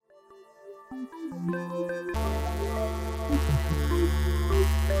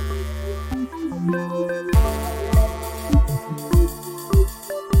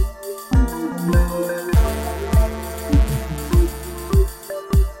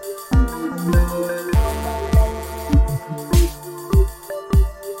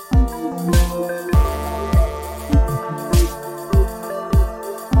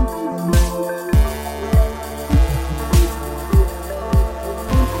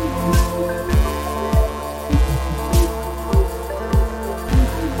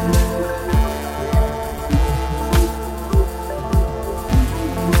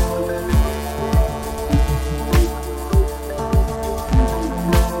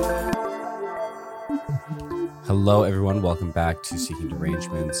Hello, everyone. Welcome back to Seeking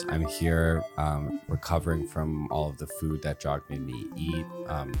Derangements. I'm here recovering from all of the food that Jog made me eat.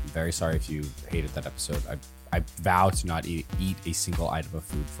 Very sorry if you hated that episode. I vow to not eat a single item of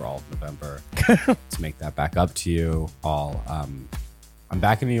food for all of November to make that back up to you all. I'm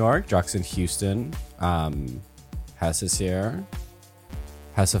back in New York. Jog's in Houston. Hess is here.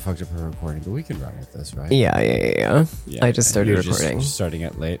 Hessa fucked up her recording, but we can run with this, right? Yeah. I just started recording. Just starting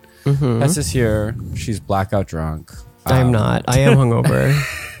it late. Hess is here. She's blackout drunk. I'm not. I am hungover.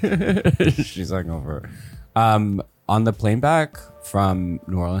 She's hungover. On the plane back from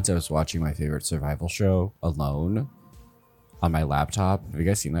New Orleans, I was watching my favorite survival show alone on my laptop. Have you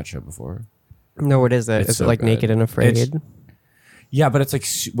guys seen that show before? No, what is it? It's Is so it like good. Naked and Afraid? Yeah, but it's like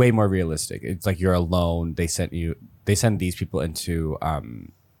way more realistic. It's like you're alone. They send these people into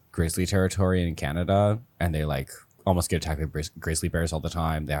grizzly territory in Canada, and they like almost get attacked by grizzly bears all the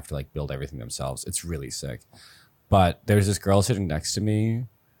time. They have to like build everything themselves. It's really sick. But there's this girl sitting next to me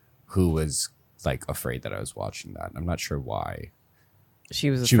who was like afraid that I was watching that. I'm not sure why. She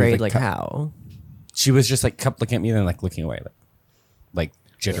was afraid, like, how? She was just like kept looking at me and then like looking away, like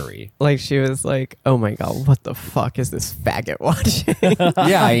jittery. Like she was like, "Oh my god, what the fuck is this faggot watching?"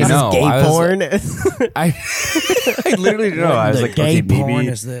 Yeah, I Is know. this gay porn? I literally don't know. I was like, gay okay, porn maybe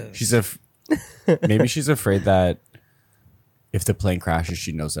is this? maybe she's afraid that if the plane crashes,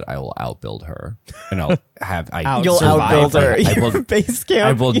 she knows that I will outbuild her, and You'll survive. outbuild her. I Your will. base camp.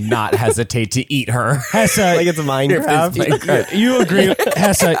 I will not hesitate to eat her. Hessa, Like it's a Minecraft. you agree?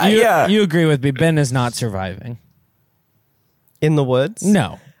 Hessa, Yeah. you agree with me? Ben is not surviving. In the woods?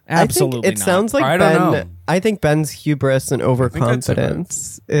 No, absolutely I think it not. sounds like I don't know. Ben. I think Ben's hubris and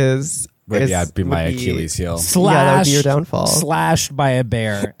overconfidence is. Yeah, it'd be my would Achilles heel. that would be your downfall. Slashed by a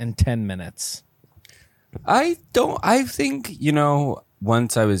bear in 10 minutes. I think,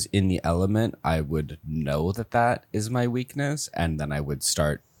 once I was in the element, I would know that is my weakness. And then I would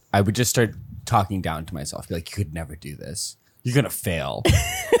just start talking down to myself. Be like, you could never do this. You're going to fail.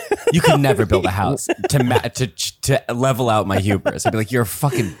 You could never build a house to level out my hubris. I'd be like, you're a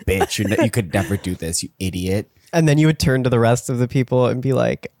fucking bitch. You could never do this, you idiot. And then you would turn to the rest of the people and be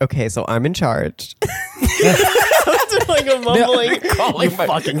like, "Okay, so I'm in charge." Like a mumbling, you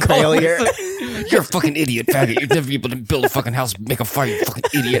fucking failure. You're a fucking idiot, faggot. You're never able to build a fucking house, make a fire, you fucking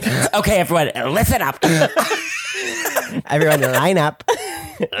idiot. Okay, everyone, listen up. Everyone, line up.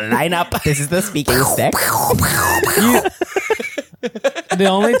 Line up. This is the speaking stick. The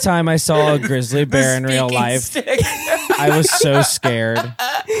only time I saw a grizzly bear in real life, I was so scared.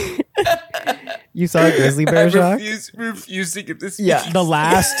 You saw a grizzly bear, Jacques? Refuse to get this. Yeah. The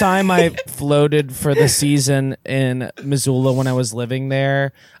last time I floated for the season in Missoula when I was living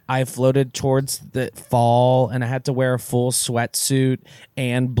there, I floated towards the fall and I had to wear a full sweatsuit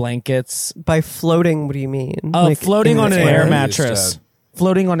and blankets. By floating, what do you mean? Floating in on the an air air? mattress.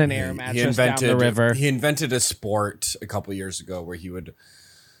 Floating on an air mattress down the river. He invented a sport a couple years ago where he would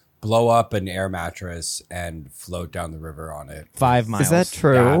blow up an air mattress and float down the river on it. 5 miles. Is that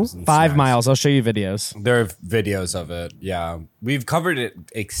true? Dabs and 5 snacks. miles. I'll show you videos. There are videos of it. Yeah, we've covered it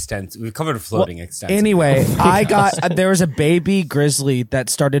We've covered floating extensively. Anyway, there was a baby grizzly that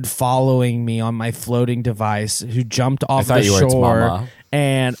started following me on my floating device who jumped off thought the you were its shore. mama.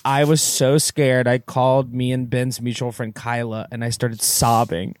 And I was so scared. I called me and Ben's mutual friend Kyla and I started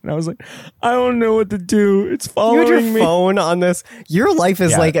sobbing. And I was like, I don't know what to do. It's You following had your me. phone on this. Your life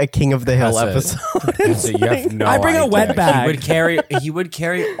is Yeah. like a King of the Hill That's it. episode. So you have no I bring a idea. wet bag. He would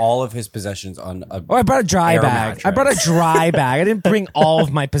carry all of his possessions on a. Oh, I brought a dry air bag. mattress. I brought a dry bag. I didn't bring all of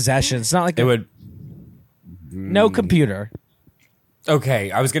my possessions. It's not like It would. no computer. Okay,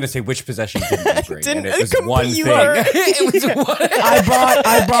 I was gonna say which possession didn't you bring? Didn't and it was a one thing. computer. It was one.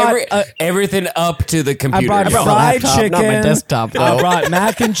 I brought everything up to the I computer. brought brought fried my laptop, chicken. not my desktop, I though. brought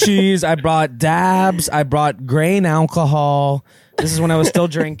mac and cheese. I brought dabs. I brought grain alcohol. This is when I was still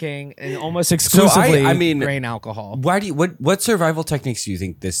drinking and almost exclusively grain alcohol. Why do you, what survival techniques do you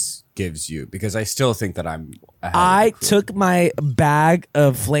think this gives you? Because I still think that I'm ahead of I the crew. took my bag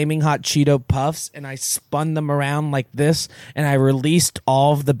of flaming hot Cheeto puffs and I spun them around like this, and I released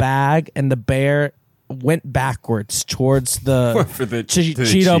all of the bag, and the bear went backwards towards the, For the Cheeto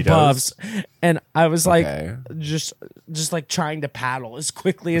Cheetos? puffs, and I was like, Okay. just like trying to paddle as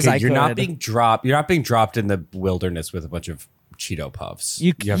quickly as I You're could. not being dropped. You're not being dropped in the wilderness with a bunch of Cheeto puffs.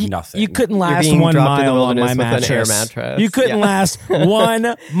 You have nothing. You couldn't last being 1 dropped in the mile on my wilderness with an air mattress. mattress. You couldn't Yeah. last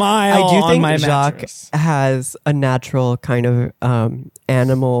 1 mile I do on think my Jacques mattress. has a natural kind of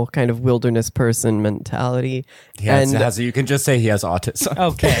animal, kind of wilderness person mentality. He has, you can just say he has autism.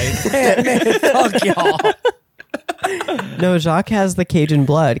 Okay, man, fuck y'all. No, Jacques has the Cajun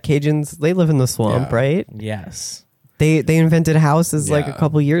blood. Cajuns, they live in the swamp, Yeah. right? Yes. They invented houses like a Yeah.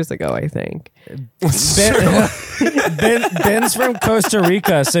 couple years ago, I think. Ben's from Costa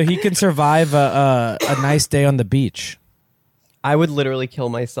Rica, so he can survive a nice day on the beach. I would literally kill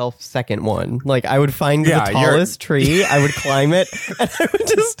myself second one. Like I would find Yeah, the you're- tallest tree, I would climb it, and I would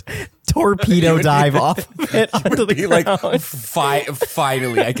just torpedo dive off of it onto the Be ground. like,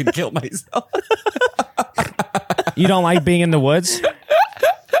 finally, I can kill myself. You don't like being in the woods?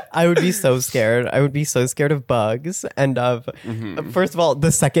 I would be so scared. I would be so scared of bugs and of first of all,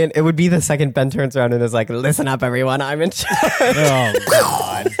 it would be the second Ben turns around and is like, "Listen up, everyone, I'm in charge." Oh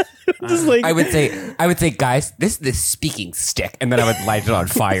God. Just like I would say, guys, this is the speaking stick, and then I would light it on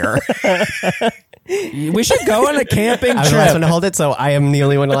fire. We should go on a camping I'm the last one trip. to hold it, so I am the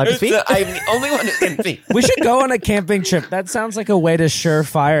only one allowed to speak. I'm the only one who can see. We should go on a camping trip. That sounds like a way to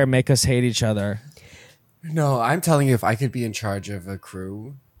surefire make us hate each other. No, I'm telling you, if I could be in charge of a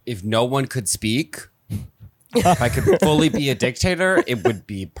crew, if no one could speak, if I could fully be a dictator, it would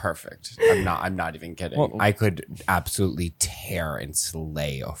be perfect. I'm not even kidding. Well- I could absolutely tear and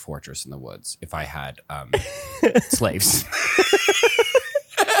slay a fortress in the woods if I had slaves.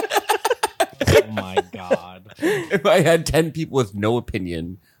 Oh my God. If I had 10 people with no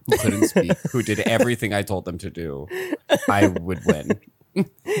opinion who couldn't speak, who did everything I told them to do, I would win.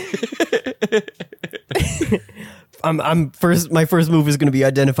 I'm first. My first move is going to be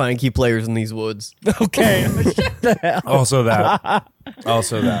identifying key players in these woods. Okay. Also that.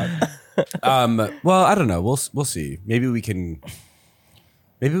 Well, I don't know. We'll see. Maybe we can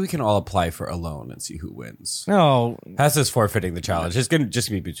all apply for alone and see who wins. No, Hess is forfeiting the challenge. It's gonna just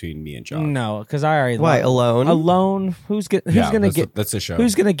be between me and John. no, because I already Why, alone? Alone? Who's gonna that's the show.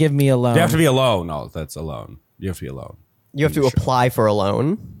 Who's gonna give me a loan? You have to be alone. No, that's alone. You have to be alone. You have to apply for a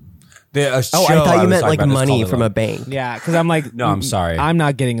loan. I I thought you meant like money from a bank. Yeah, because I'm like, No, I'm sorry. I'm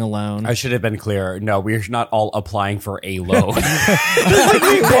not getting a loan. I should have been clear. No, we're not all applying for a loan.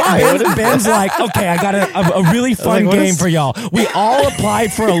 Ben's like, okay, I got a really fun what game is- for y'all. We all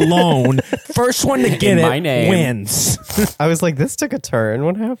applied for a loan. First one to get In my it name. wins. I was like, this took a turn.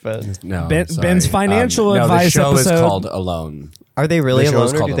 What happened? No, Ben's sorry. financial no, advice the show episode- is called Alone. Are they really The show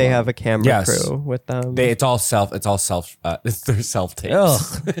is alone, or do called they Alone. have a camera Yes. crew with them? It's all self. It's their self tapes.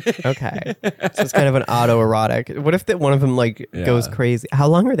 Ugh. Okay, so it's kind of an autoerotic. What if one of them like goes Yeah. crazy? How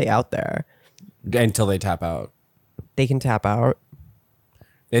long are they out there? Until they tap out. They can tap out.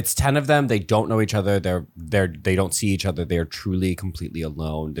 It's 10 of them. They don't know each other. They don't see each other. They're truly completely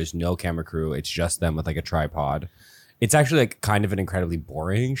alone. There's no camera crew. It's just them with like a tripod. It's actually like kind of an incredibly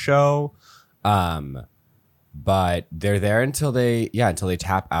boring show. But they're there until they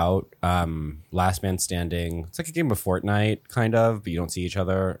tap out. Last man standing. It's like a game of Fortnite, kind of, but you don't see each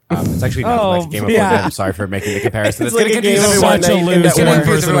other. It's actually not like a game of yeah. Fortnite. I'm sorry for making the comparison. It's It's like gonna a game confuse of everyone. Such a Fortnite in that loser. one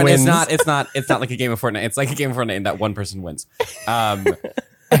Confuse person everyone. wins. It's not like a game of Fortnite. It's like a game of Fortnite, and that one person wins. And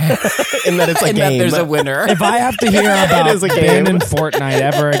that it's a And that game. there's a winner. If I have to hear about is a Ben game. and Fortnite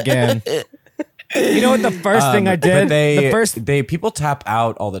ever again, you know what the first thing I did? But people tap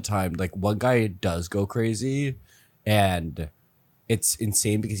out all the time. Like one guy does go crazy, and it's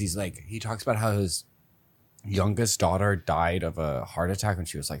insane because he talks about how his youngest daughter died of a heart attack when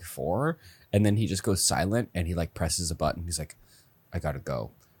she was like 4, and then he just goes silent and he like presses a button. He's like, "I gotta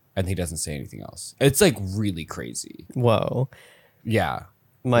go," and he doesn't say anything else. It's like really crazy. Whoa. Yeah,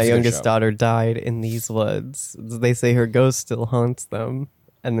 My It's a good youngest show. daughter died in these woods. They say her ghost still haunts them.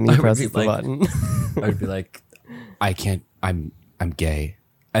 And then I he would presses be the like- button. I would be like, "I can't. I'm gay."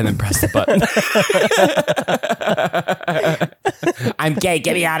 And then press the button. I'm gay.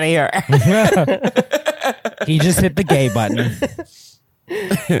 Get me out of here. he just hit the gay button.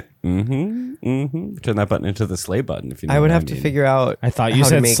 Turn that button into the slay button. If you know I would what have to mean. figure out I thought you how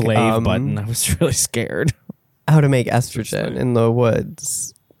to said make, slave button. I was really scared. how to make estrogen in the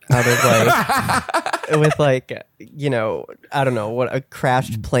woods. out of like with like, you know, I don't know what, a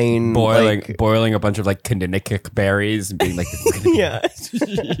crashed plane boiling a bunch of like Connecticut berries and being like, yeah.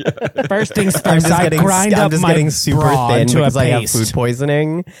 First things I'm first, just I getting, grind I'm up just my getting super bra thin into because a I have paste. food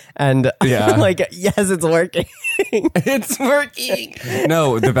poisoning, and Yeah. like, yes, it's working. it's working.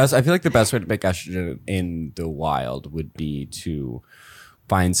 No, I feel like the best way to make estrogen in the wild would be to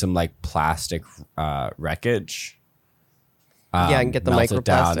find some like plastic wreckage. Yeah, and get the melt it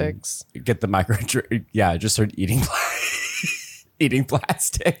down, microplastics. Get the just start eating eating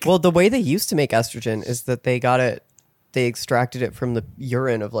plastic. Well, the way they used to make estrogen is that they extracted it from the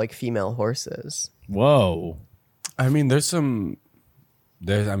urine of like female horses. Whoa. I mean, there's maybe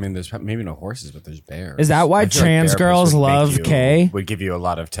no horses, but there's bears. Is that why I feel like trans bear girls piss would make love you- K? Would give you a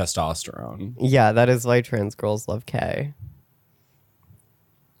lot of testosterone. Yeah, that is why trans girls love K.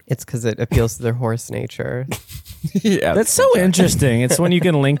 It's because it appeals to their horse nature. Yeah, That's so interesting. It's when you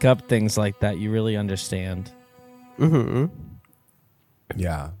can link up things like that, you really understand. Mm-hmm.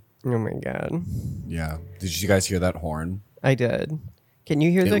 yeah, Oh my god, yeah. Did you guys hear that horn? I did. Can you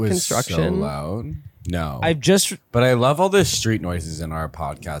hear the It was construction? so loud. No, But But I love all the street noises in our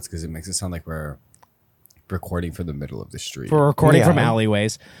podcast because it makes it sound like we're recording from the middle of the street. for recording Yeah. from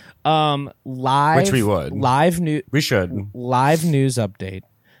alleyways. Live, Which we would. Live news update.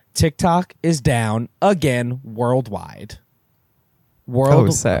 TikTok is down again worldwide. Oh,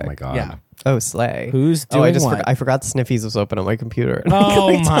 sick. Oh my god. Yeah. Oh, slay. Who's Oh, I doing what? I forgot Sniffies was open on my computer.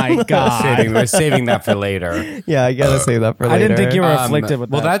 Oh my god. We're saving that for later. Yeah, I gotta save that for later. I didn't think you were afflicted with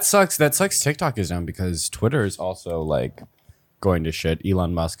well, that. that sucks. That sucks. TikTok is down because Twitter is also like going to shit.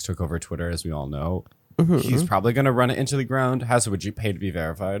 Elon Musk took over Twitter, as we all know. He's probably going to run it into the ground. Would you pay to be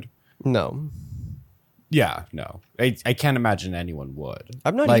verified? No, Yeah, no. I can't imagine anyone would.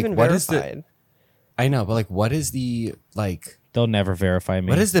 I'm not Like, even what is verified. I know, but like, what is the like? They'll never verify me.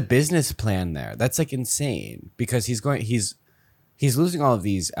 What is the business plan there? That's like insane because he's losing all of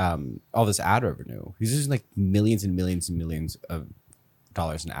these all this ad revenue. He's losing like millions and millions and millions of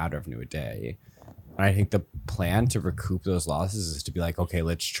dollars in ad revenue a day. And I think the plan to recoup those losses is to be like, okay,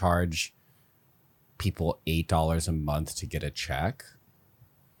 let's charge people $8 a month to get a check.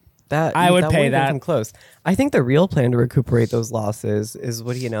 I would pay wouldn't that. come close. I think the real plan to recuperate those losses is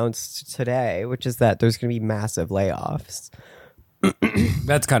what he announced today, which is that there's going to be massive layoffs.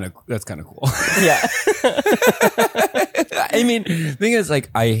 That's kind of cool. Yeah. I mean, the thing is, like,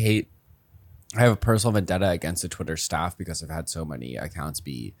 I have a personal vendetta against the Twitter staff because I've had so many accounts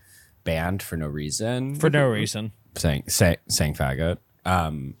be banned for no reason. For no reason. saying faggot,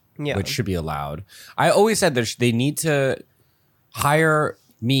 Yeah. which should be allowed. I always said they need to hire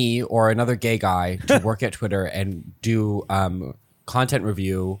me or another gay guy to work at Twitter and do content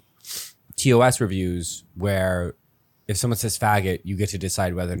review, TOS reviews, where if someone says faggot, you get to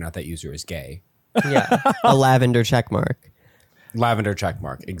decide whether or not that user is gay. Yeah. A lavender check mark. Lavender check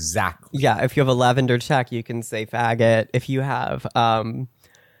mark. Exactly. Yeah. If you have a lavender check, you can say faggot. If you have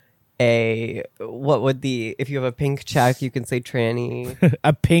if you have a pink check, you can say tranny.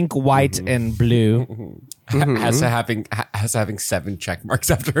 A pink, white, and blue. Has to having 7 check marks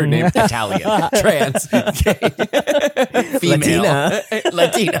after her name. Italian, trans, gay, female,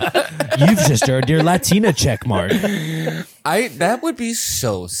 Latina. You've just earned your Latina check mark. That would be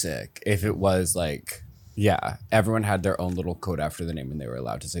so sick if it was like, yeah, everyone had their own little code after the name and they were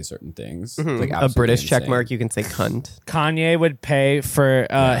allowed to say certain things. Like A absolutely British check insane. mark, you can say cunt. Kanye would pay for him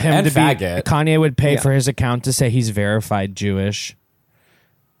And to faggot. be. Kanye would pay Yeah. for his account to say he's verified Jewish.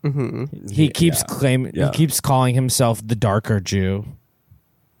 He keeps claiming. Yeah. He keeps calling himself the darker Jew.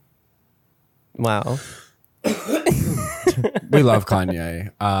 Wow. We love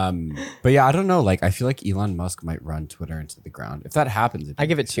Kanye. But yeah, I don't know. Like, I feel like Elon Musk might run Twitter into the ground. If that happens, it'd be I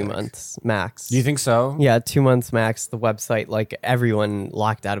give it 2 sick. months max. Do you think so? Yeah, 2 months max. The website, like everyone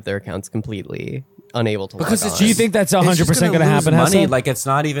locked out of their accounts completely, unable to Because log it's on. Do you think that's 100% It's just going to lose happen? money. Hassan? Like, it's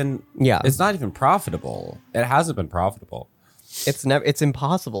not even. Yeah. It's not even profitable. It hasn't been profitable. it's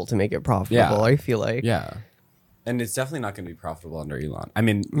impossible to make it profitable? Yeah. I feel like. Yeah. And it's definitely not going to be profitable under Elon. I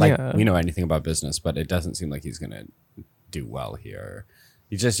mean, like, Yeah. we know anything about business, but it doesn't seem like he's going to do well here.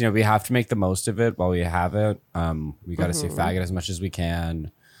 You just, we have to make the most of it while we have it. We got to say faggot as much as we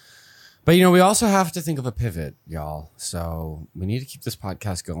can. But, we also have to think of a pivot, y'all. So we need to keep this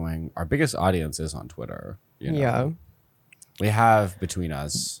podcast going. Our biggest audience is on Twitter. Yeah. We have between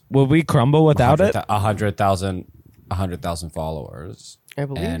us Will we crumble without it? 100,000 followers. I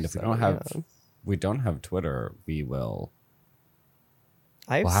believe And if so, we don't have Twitter, we will.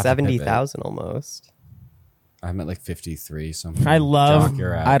 I have We'll have to pivot. 70,000 almost. I'm at like 53 something. I love. Jock,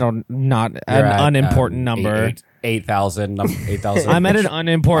 you're at, I don't. Not you're an at, unimportant number. 8,000. 8,000. I'm at an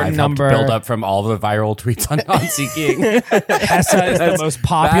unimportant I've helped number. build up from all the viral tweets on Seeking. Hessa is the most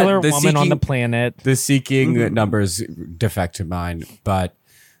popular the woman on the Seeking- planet. The Seeking numbers defect to mine, but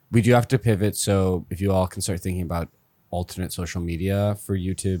we do have to pivot. So if you all can start thinking about alternate social media for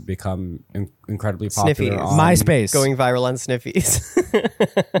you to become incredibly popular. Sniffies. On MySpace. Going viral on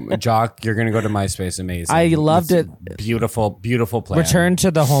Sniffies. Jock, you're gonna go to MySpace. Amazing. I loved It's it. Beautiful plan. Return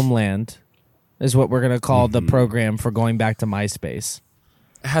to the homeland is what we're gonna call Mm-hmm. the program for going back to MySpace.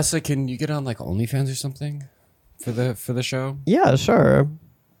 Hessa, can you get on like OnlyFans or something for the show? Yeah, sure.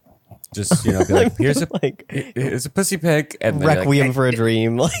 Just be like, here's a Like here's a pussy pic, and then you're like, Requiem for a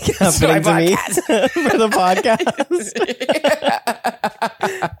Dream, like happening to me for the podcast.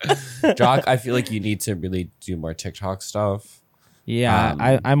 Jock, I feel like you need to really do more TikTok stuff.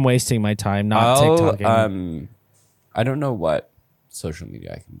 Yeah, I'm wasting my time not I'll, TikToking. I don't know what social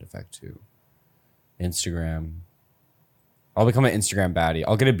media I can defect to. Instagram. I'll become an Instagram baddie.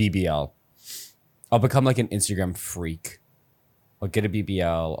 I'll get a BBL. I'll become like an Instagram freak. I'll get a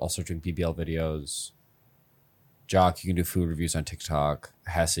BBL. I'll start doing BBL videos. Jock, you can do food reviews on TikTok.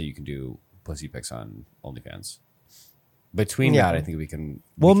 Hessa, you can do pussy pics on OnlyFans. Between Yeah. that, I think we can.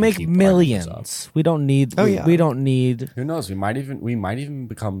 We'll we can make keep our millions. numbers up. We don't need. Oh, yeah. We don't need. Who knows? We might even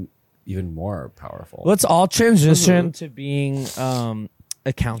become even more powerful. Let's all transition to being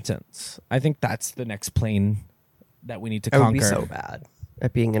accountants. I think that's the next plane that we need to I would be conquer. so bad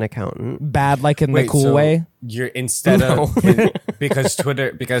at being an accountant. Bad, like in the cool so way. You're instead of because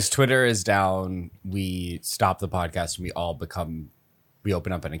Twitter is down, we stop the podcast and we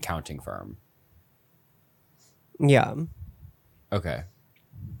open up an accounting firm. Yeah. Okay.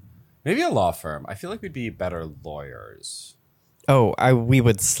 Maybe a law firm. I feel like we'd be better lawyers. Oh, we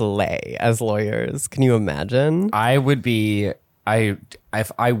would slay as lawyers. Can you imagine? I would be I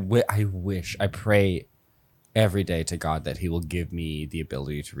wish, I pray every day to God that he will give me the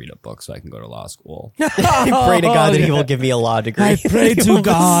ability to read a book so I can go to law school. I pray to God that he will give me a law degree. I pray He to will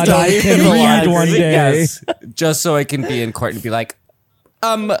God study I can the law read degree. one day. Yes. Just so I can be in court and be like,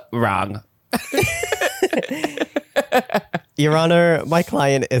 wrong. Your Honor, my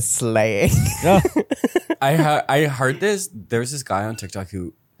client is slaying. I heard this. There's this guy on TikTok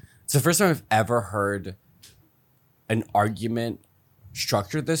who it's the first time I've ever heard an argument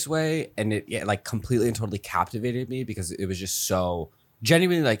structured this way, and it like completely and totally captivated me because it was just so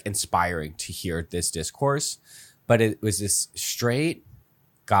genuinely like inspiring to hear this discourse. But it was this straight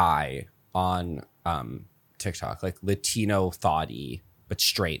guy on TikTok, like Latino thoughty, but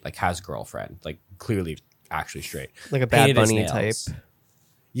straight, like has a girlfriend, like clearly actually straight, Like a Bad Painted his Bunny nails. type.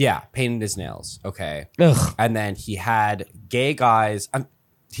 Yeah, painted his nails. Okay. Ugh. And then he had gay guys.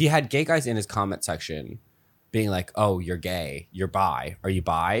 He had gay guys in his comment section, being like, "Oh, you're gay. You're bi. Are you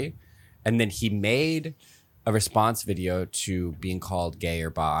bi?" And then he made a response video to being called gay or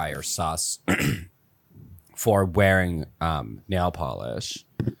bi or sus for wearing nail polish.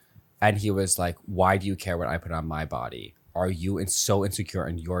 And he was like, "Why do you care what I put on my body? Are you so insecure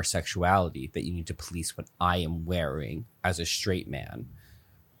in your sexuality that you need to police what I am wearing as a straight man?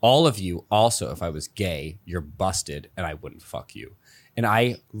 All of you also, if I was gay, you're busted and I wouldn't fuck you." And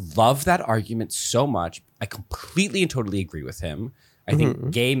I love that argument so much. I completely and totally agree with him. I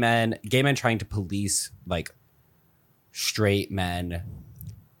think gay men trying to police like straight men,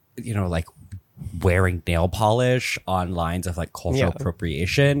 like wearing nail polish on lines of like cultural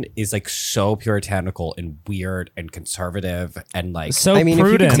appropriation is like so puritanical and weird and conservative and like So I mean, if you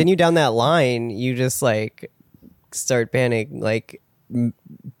prudent. continue down that line, you just like start banning like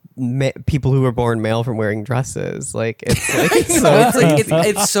people who were born male from wearing dresses. Like it's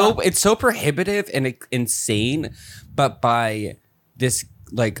like so it's so prohibitive and insane, but by this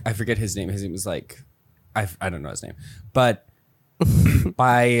like I forget his name. His name was like I don't know his name, but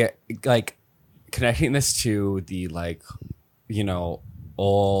by like connecting this to the like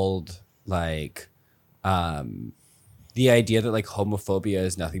old like the idea that like homophobia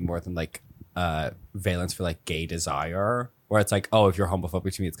is nothing more than like valence for like gay desire, where it's like, oh, if you're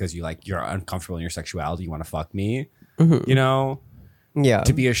homophobic to me, it's because you're uncomfortable in your sexuality, you want to fuck me. yeah.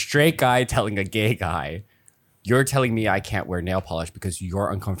 To be a straight guy telling a gay guy, you're telling me I can't wear nail polish because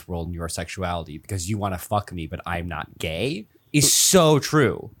you're uncomfortable in your sexuality because you want to fuck me, but I'm not gay, is so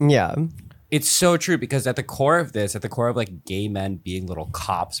true. Yeah. It's so true because at the core of this, at the core of like gay men being little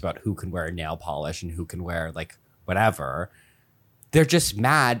cops about who can wear nail polish and who can wear like whatever, they're just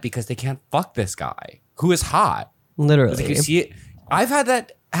mad because they can't fuck this guy who is hot. Literally. Like you see it. I've had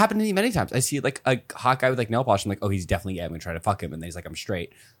that happen to me many times. I see like a hot guy with like nail polish. I'm like, oh, he's definitely gay. I'm gonna try to fuck him. And then he's like, I'm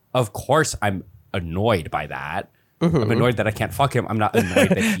straight. Of course, I'm annoyed by that. I'm annoyed that I can't fuck him. I'm not annoyed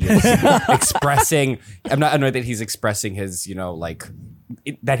that he is expressing. I'm not annoyed that he's expressing his, like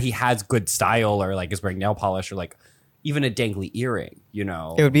that he has good style or like is wearing nail polish or like even a dangly earring.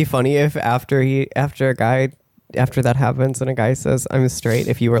 It would be funny if after that happens and a guy says, "I'm straight,"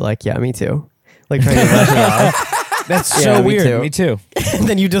 if you were like, "Yeah, me too," like trying to brush it off. That's so weird. Me too. And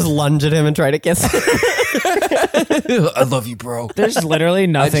then you just lunge at him and try to kiss him. I love you, bro. There's literally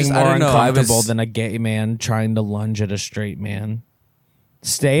nothing more uncomfortable than a gay man trying to lunge at a straight man.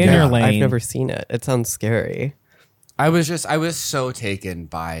 Stay in your lane. I've never seen it. It sounds scary. I was so taken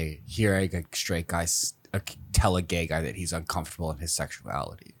by hearing a straight guy tell a gay guy that he's uncomfortable in his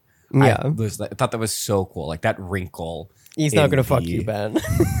sexuality. Yeah. I thought that was so cool. Like that wrinkle. He's not going to fuck you, Ben.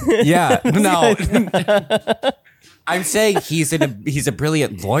 Yeah. No. I'm saying he's a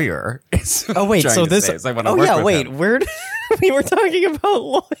brilliant lawyer. Oh wait, so this? Wait, we were talking about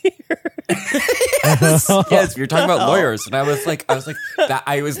lawyers. Yes, we were talking about lawyers, and I was like that.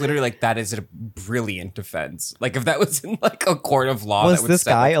 I was literally like, that is a brilliant defense. Like if that was in like a court of law, was that would this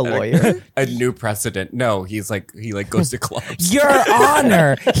guy a lawyer? A new precedent. No, he goes to clubs. Your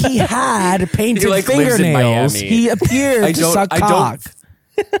Honor, he had painted fingernails. He appeared to suck cock.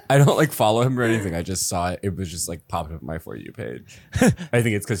 I don't like follow him or anything. I just saw it. It was just like popped up on my For You page. I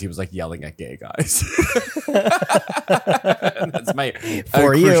think it's because he was like yelling at gay guys. That's my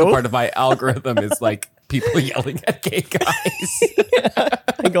crucial part of my algorithm is like people yelling at gay guys.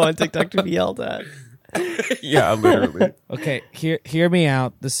 I go on TikTok to be yelled at. Yeah, literally. Okay, hear me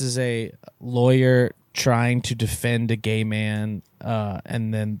out. This is a lawyer trying to defend a gay man,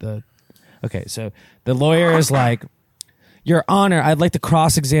 and then so the lawyer is like, "Your Honor, I'd like to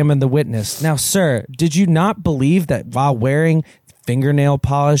cross-examine the witness. Now, sir, did you not believe that while wearing fingernail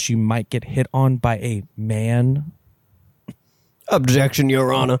polish, you might get hit on by a man?" Objection,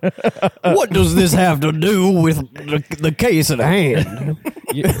 Your Honor. What does this have to do with the case at hand?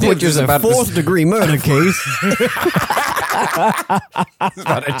 Which is a fourth-degree murder case. It's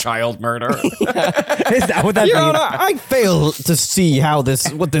about a child murder. Is that what that Your means? Honor, I fail to see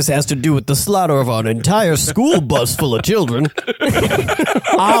what this has to do with the slaughter of an entire school bus full of children.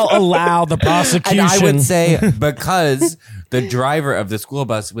 I'll allow the prosecution. And I would say because the driver of the school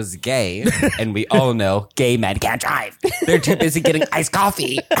bus was gay, and we all know gay men can't drive. They're too busy getting iced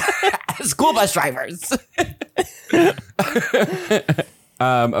coffee as school bus drivers.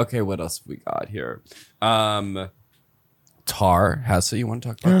 Okay, what else have we got here? Tar. Hassa, you want to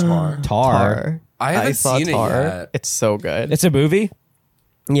talk about Tar? Tar. I haven't seen it yet. It's so good. It's a movie?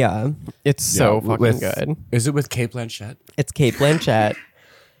 Yeah. It's so fucking good. Is it with Cate Blanchett? It's Cate Blanchett.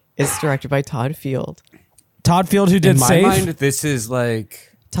 It's directed by Todd Field. Todd Field, who did In my Safe? mind, this is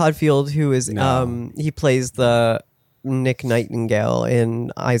like... Todd Field, who is... he plays the Nick Nightingale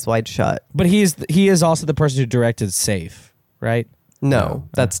in Eyes Wide Shut. But he is also the person who directed Safe, right? No,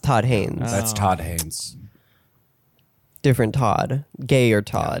 that's Todd Haynes. That's Todd Haynes. Different Todd. Gayer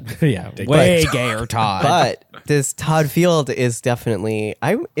Todd. Yeah, way gayer Todd. But this Todd Field is definitely...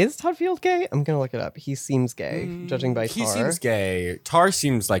 Is Todd Field gay? I'm going to look it up. He seems gay, judging by Tar. He seems gay. Tar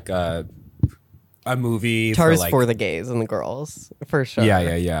seems like a movie Tar for is like... for the gays and the girls, for sure.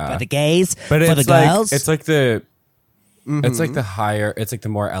 For the gays, but for it's the like, girls. It's like the... It's like the higher... It's like the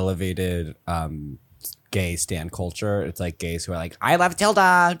more elevated... gay stan culture. It's like gays who are like, I love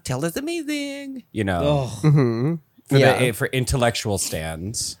Tilda. Tilda's amazing. You know, for intellectual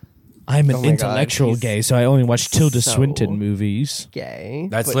stands. I'm an my intellectual God, gay, so I only watch Tilda so Swinton movies. Gay.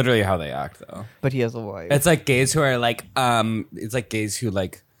 That's literally how they act, though. But he has a wife. It's like gays who are like, it's like gays who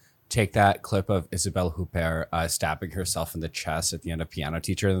like take that clip of Isabelle Huppert stabbing herself in the chest at the end of Piano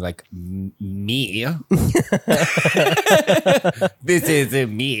Teacher, and they're like, me. This is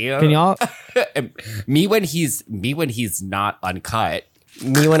me. Can y'all? me when he's not uncut.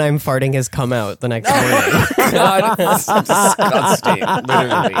 Me when I'm farting has come out the next morning. God, it's disgusting.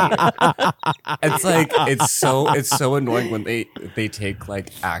 Literally, it's like it's so annoying when they take like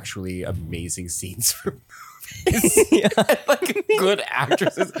actually amazing scenes from movies, like good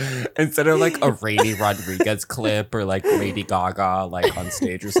actresses, instead of like a Rainy Rodriguez clip or like Lady Gaga like on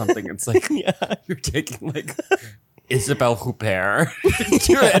stage or something. It's like you're taking like Isabelle Huppert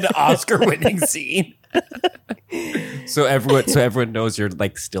to an Oscar-winning scene. So everyone knows you're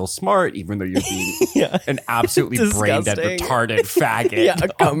like still smart, even though you're being an absolutely brain dead, retarded faggot. Yeah, a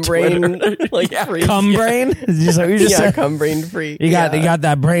cum brain, like freak. Cum brain? Is that what you just said? Cum brain freak. You got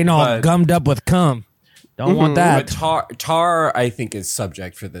that brain all gummed up with cum. Don't want But that. Tar, I think, is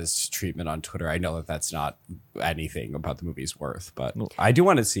subject for this treatment on Twitter. I know that that's not anything about the movie's worth, but I do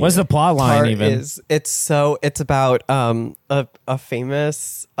want to see. What's the plot line Tar even? it's about a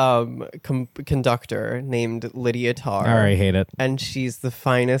famous conductor named Lydia Tarr. I already hate it. And she's the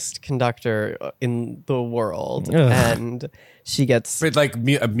finest conductor in the world. Ugh. And she gets But like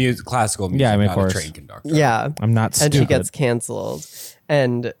classical music, Yeah, I mean, of not course. a train conductor. yeah, I'm not and stupid. she gets canceled.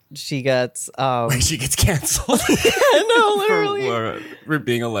 And she gets She gets canceled no, literally. for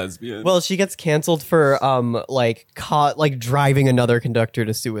being a lesbian. Well, she gets canceled for like driving another conductor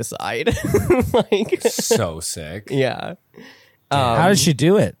to suicide. Like so sick. yeah. How did she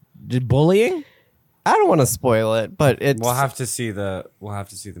do it? Did bullying? I don't want to spoil it, but it's We'll have to see the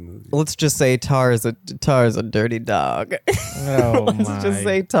movie. let's just say Tar is a dirty dog. Oh Let's just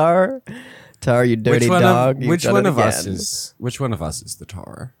say Tar, you dirty dog. Which one of us is the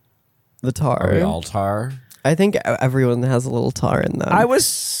Tar? the Tar? Are we all Tar? I think everyone has a little tar in them. I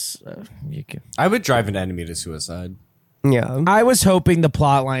was. I would drive an enemy to suicide. yeah. I was hoping the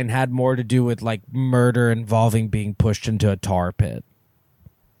plot line had more to do with like murder involving being pushed into a tar pit.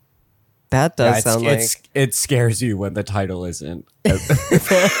 That does Yeah, sound like it scares you when the title isn't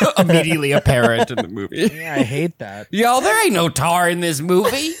immediately apparent in the movie. Yeah, I hate that. Y'all, there ain't no tar in this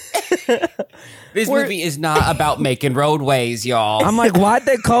movie. This movie is not about making roadways, y'all. I'm like, why'd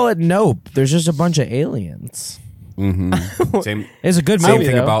they call it Nope? There's just a bunch of aliens. Same, It's a good same movie.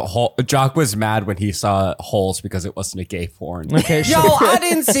 thing though. about Hole. Jock was mad when he saw holes because it wasn't a gay porn. Okay, Yo, I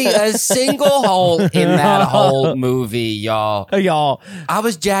didn't see a single hole in that whole movie, y'all. y'all. I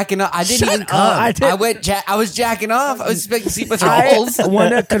was jacking up. I didn't Shut even up. come. I was jacking off. I was expecting to see a bunch of I holes.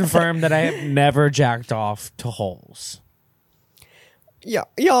 want to confirm that I have never jacked off to holes. yeah,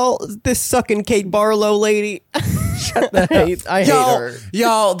 y'all. This sucking Kate Barlow lady. I hate her.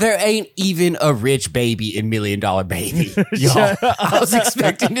 Y'all, there ain't even a rich baby in $1 Million Baby. Y'all, I was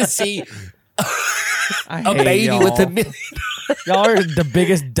expecting to see I a hate baby y'all. with $1 million. Y'all are the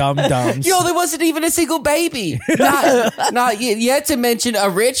biggest dum dums. Yo, there wasn't even a single baby. Not yet to mention a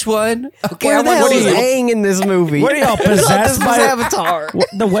rich one. Okay, Where the hell what is are you? Aang in this movie? What are y'all I thought this possessed was by? Avatar.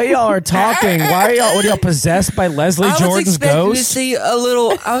 The way y'all are talking, why are y'all? What are y'all possessed by Leslie I was Jordan's expecting to ghost? see a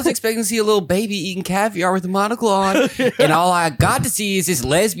little. I was expecting to see a little baby eating caviar with a monocle on, and all I got to see is this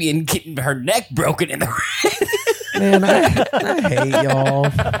lesbian getting her neck broken in the. Man, I hate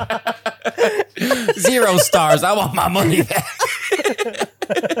y'all. 0 stars. I want my money back.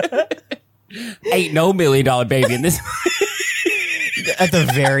 Ain't no $1 Million Baby in this. At the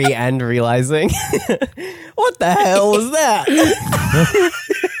very end, realizing, what the hell was that?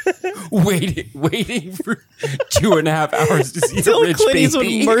 waiting for 2.5 hours to see a Till rich Clint Eastwood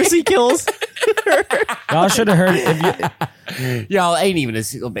baby. mercy kills. Y'all should have heard. If Y'all ain't even a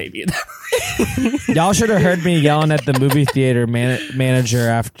single baby in that. y'all should have heard me yelling at the movie theater manager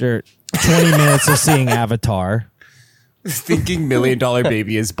after 20 minutes of seeing Avatar. Thinking $1 Million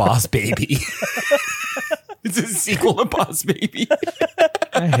Baby is Boss Baby. It's a sequel to Boss Baby.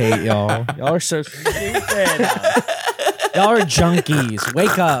 I hate y'all. Y'all are so stupid. Y'all are junkies.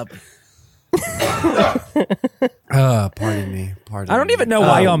 Wake up. Pardon me. I don't even know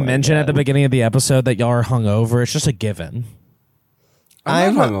why y'all mention at the beginning of the episode that y'all are hungover. It's just a given.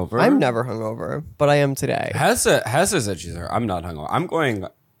 I'm not hungover. I'm never hungover, but I am today. Hessa said she's her. I'm not hungover. I'm going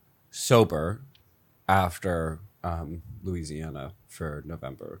sober after Louisiana for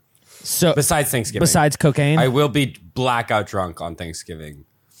November. So Besides Thanksgiving. besides cocaine, I will be blackout drunk on Thanksgiving.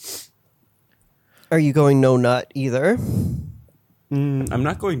 Are you going no nut either? I'm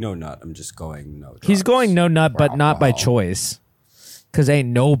not going no nut. I'm just going no drugs. he's going no nut, but not by alcohol. choice. Cause ain't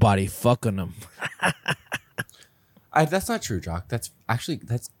nobody fucking him. That's not true, Jock. That's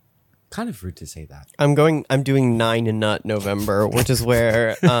kind of rude to say that. I'm doing 9 and nut November, which is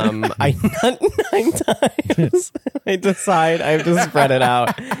where I nut 9 times. I decide I have to spread it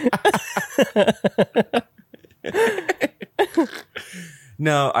out.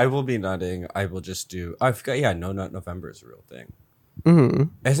 No, I will be nutting. I will just do. I forgot. Yeah, no nut November is a real thing.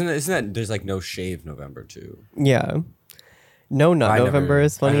 Mm-hmm. Isn't that? There's like no shave November too. Yeah. No nut November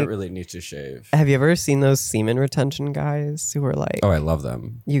is I funny. don't really need to shave. Have you ever seen those semen retention guys who are like, Oh, I love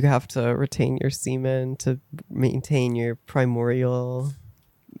them. you have to retain your semen to maintain your primordial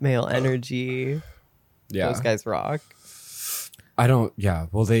male energy? Yeah, Those guys rock. I don't. Yeah,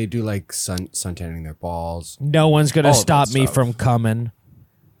 well, they do like suntanning their balls. No one's gonna All of stop that me stuff. from coming.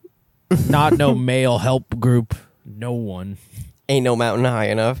 Not no male help group. No one. Ain't no mountain high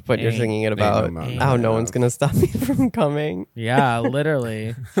enough, but you're Ain't- singing it no about mountain how high no one's enough. going to stop me from coming. Yeah,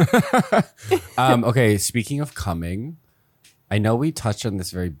 literally. Okay, speaking of coming, I know we touched on this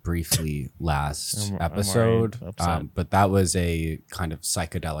very briefly last I'm episode, already upset. but that was a kind of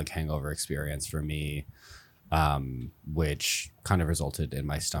psychedelic hangover experience for me, which kind of resulted in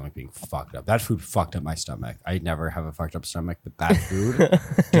my stomach being fucked up. That food fucked up my stomach. I never have a fucked up stomach, but that food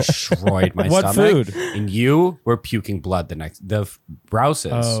destroyed my What stomach. food? And you were puking blood the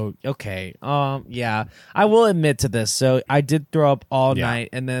Rouses. Oh, okay. Yeah, I will admit to this. So I did throw up all Yeah. night,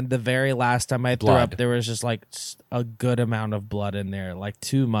 and then the very last time I threw Blood. up, there was just like a good amount of blood in there, like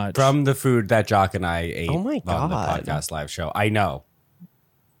too much. From the food that Jock and I ate Oh my on the God. podcast live show. I know.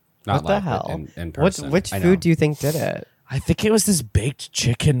 Not What the live, but hell? in person. Which I know. food do you think did it? I think it was this baked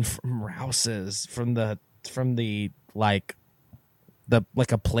chicken from Rouse's from the like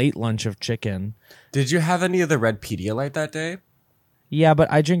a plate lunch of chicken. Did you have any of the red Pedialyte that day? Yeah, but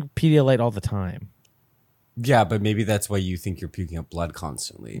I drink Pedialyte all the time. Yeah, but maybe that's why you think you're puking up blood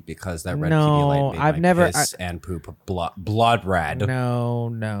constantly, because that red No, Pedialyte made I've my never- piss and poop blood red.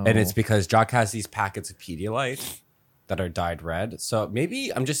 No. And it's because Jock has these packets of Pedialyte that are dyed red. So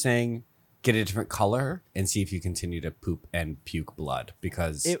maybe I'm just saying get a different color and see if you continue to poop and puke blood,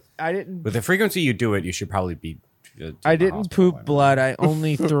 because I didn't. with the frequency you do it, you should probably be to I the didn't hospital by poop now. blood. I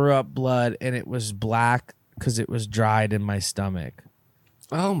only threw up blood, and it was black because it was dried in my stomach.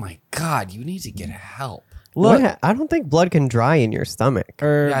 Oh my God, you need to get help. Look, I don't think blood can dry in your stomach.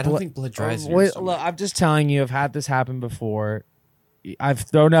 Yeah, I don't think blood dries in your Wait, stomach. look, I'm just telling you, I've had this happen before. I've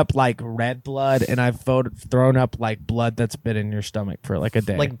thrown up like red blood, and I've thrown up like blood that's been in your stomach for like a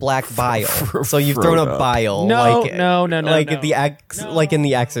day. Like black bile. So you've thrown up bile. No, like, no, Like no. like in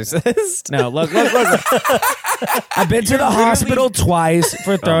The Exorcist. No, look. I've been to the hospital twice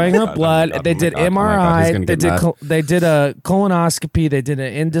for throwing up blood. They did Oh my God, he's MRI. gonna They get did. mad. They did a colonoscopy. They did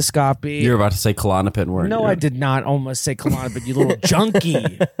an endoscopy. You're about to say Klonopin, weren't you? No, I did not almost say Klonopin, you little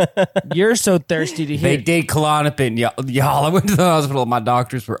junkie. You're so thirsty to They hear. did Klonopin, y'all. I went to the hospital. My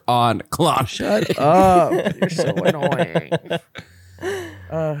doctors were on Klonopin. Shut Oh, you're so annoying.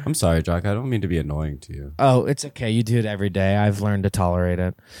 I'm sorry, Jock. I don't mean to be annoying to you. Oh, it's okay. You do it every day. I've learned to tolerate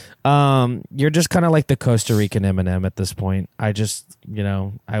it. You're just kind of like the Costa Rican Eminem at this point. I just,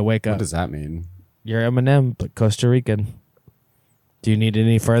 I wake What up. does that mean? You're Eminem, but Costa Rican. Do you need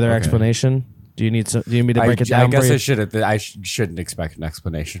any further Okay. explanation? Do you need me to break it down I guess for you? I should. I shouldn't expect an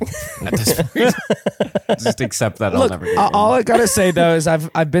explanation at this point. Just accept that I'll Look, never get all one. I gotta say though is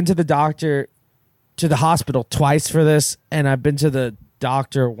I've been to the hospital twice for this, and I've been to the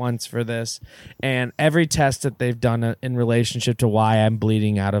doctor once for this, and every test that they've done in relationship to why I'm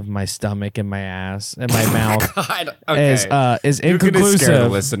bleeding out of my stomach and my ass and my mouth Okay. is You're gonna scare the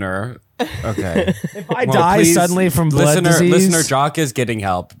inconclusive. listener. Okay. If I Well, die please, suddenly from blood disease, Listener, Jock is getting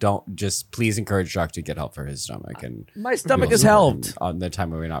help. Don't just please encourage Jock to get help for his stomach. And my stomach we is also- helped. on the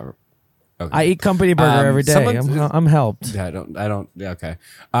time where we're not. Okay. I eat company burger every day. someone- I'm helped. Yeah, I don't. Yeah, okay.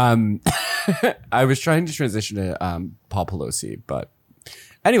 I was trying to transition to Paul Pelosi, but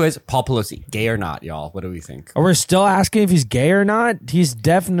anyways, Paul Pelosi, gay or not, y'all? What do we think? We're still asking if he's gay or not. He's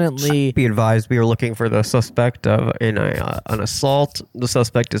definitely. Be advised, we are looking for the suspect of an assault. The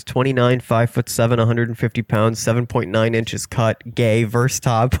suspect is 29, 5'7", 150 pounds, 7.9 inches cut, gay, verse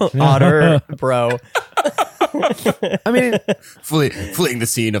top, otter, bro. I mean, Fleeing the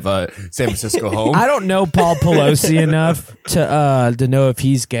scene of a San Francisco home. I don't know Paul Pelosi enough to know if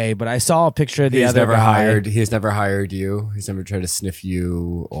he's gay, but I saw a picture of the He's other never guy. hired. He's never hired you. He's never tried to sniff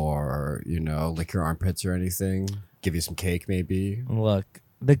you or lick your armpits or anything. Give you some cake, maybe. Look,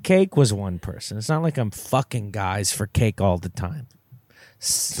 the cake was one person. It's not like I'm fucking guys for cake all the time.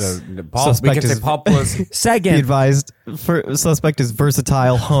 So Paul, we Suspect can say is- Paul Pelosi. Be Second, advised, suspect is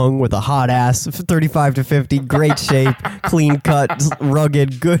versatile, hung with a hot ass, 35 to 50, great shape, clean cut,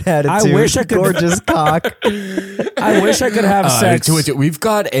 rugged, good attitude, wish I could- gorgeous cock. I wish I could have sex. We've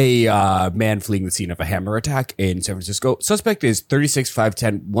got a man fleeing the scene of a hammer attack in San Francisco. Suspect is 36,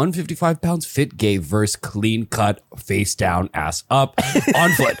 5'10", 155 pounds, fit, gay, verse, clean cut, face down, ass up,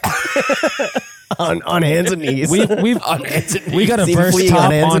 on foot. on hands and knees. We've On hands and we got a Seen verse fleeing top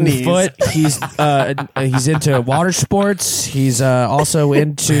on hands on and knees. foot. He's into water sports. He's also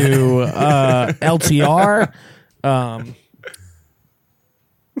into LTR.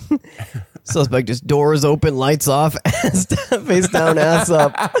 Suspect is doors open, lights off, ass down, face down, ass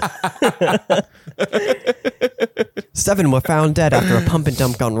up. 7 were found dead after a pump and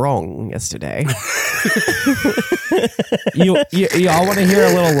dump gone wrong yesterday. You all want to hear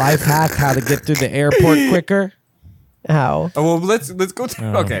a little life hack how to get through the airport quicker? How? Oh, well, let's go.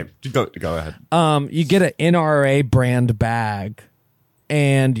 Okay, go ahead. You get an NRA brand bag,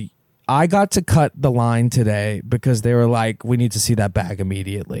 and I got to cut the line today because they were like, "We need to see that bag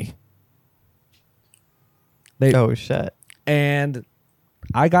immediately." Oh shit! and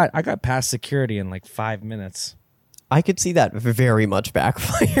I got past security in like 5 minutes. I could see that very much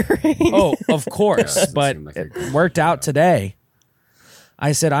backfiring. Oh, of course, doesn't but seem like a it good worked out today.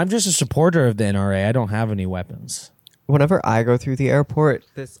 I said, I'm just a supporter of the NRA. I don't have any weapons. Whenever I go through the airport,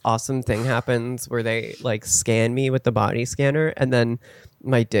 this awesome thing happens where they like scan me with the body scanner and then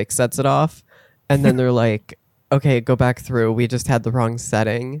my dick sets it off. And then they're like, okay, go back through. We just had the wrong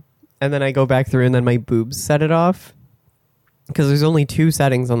setting. And then I go back through and then my boobs set it off. Because there's only 2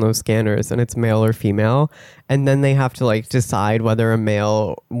 settings on those scanners and it's male or female. And then they have to like decide whether a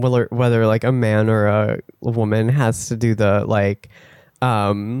male, whether like a man or a woman has to do the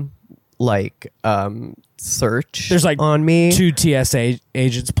search. There's like on me. 2 TSA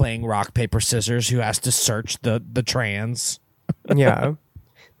agents playing rock, paper, scissors who has to search the trans. Yeah.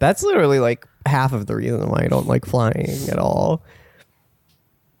 That's literally like half of the reason why I don't like flying at all.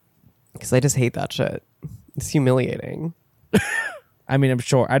 Because I just hate that shit. It's humiliating. I mean, I'm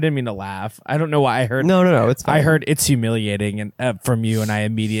sure. I didn't mean to laugh. I don't know why I heard. No, it's fine. I heard it's humiliating and from you, and I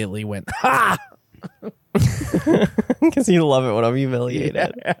immediately went, ha! Because you love it when I'm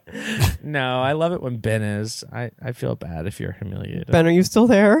humiliated. No, I love it when Ben is. I feel bad if you're humiliated. Ben, are you still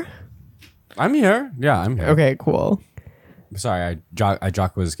there? I'm here. Yeah, I'm here. Okay, cool. Sorry,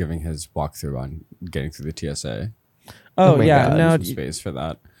 Jock was giving his walkthrough on getting through the TSA. Oh, my yeah, God. no, Some space for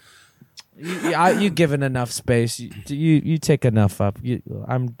that. you given enough space. You take enough up.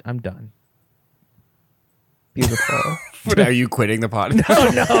 I'm done. Beautiful. Are you quitting the pod? No.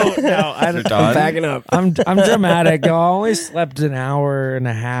 I don't. done? Backing up. I'm dramatic. I only slept an hour and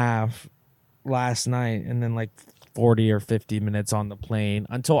a half last night, and then like 40 or 50 minutes on the plane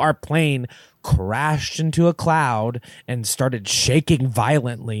until our plane crashed into a cloud and started shaking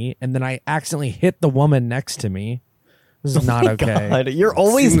violently, and then I accidentally hit the woman next to me. This is not okay. God, you're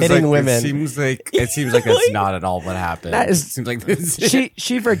always hitting women. It seems like it's not at all what happened. That is- it seems like this.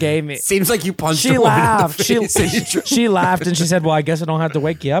 She forgave me. Seems like you punched. She a woman in the laughed. face. She laughed and she said, "Well, I guess I don't have to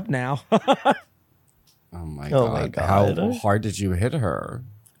wake you up now." Oh my god! Oh my God. How hard did you hit her?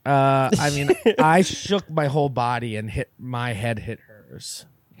 I mean, I shook my whole body and my head hit hers.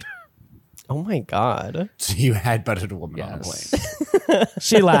 Oh my God. So you headbutted a woman on a plane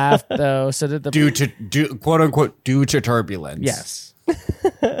She laughed though. So did the due to quote unquote due to turbulence. yes.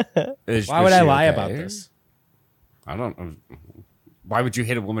 Is- Why was would I she lie okay? about this? I don't know. Why would you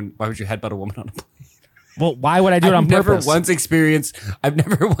hit a woman? Why would you headbutt a woman on a plane? Well, why would I do it on I've never purpose? once experienced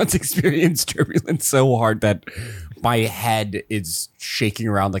turbulence so hard that my head is shaking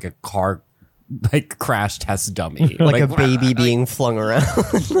around like a car, like crash test dummy, Like a baby being flung around.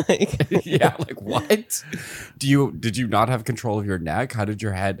 Like, Yeah, like what? Did you not have control of your neck? How did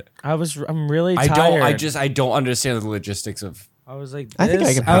your head? I'm really I tired. don't. I don't understand the logistics of. I was like, I think I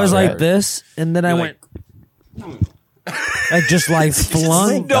this. could I was picture like it. this, and then I You're went. I just like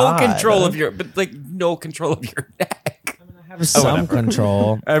flung. No God. control of your, but like no control of your neck. I have some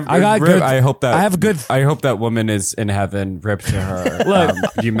control. I hope that I have good. I hope that woman is in heaven. Rip to her. Look,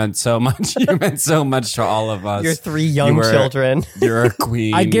 you meant so much. You meant so much to all of us. your 3 young You were- children. You're a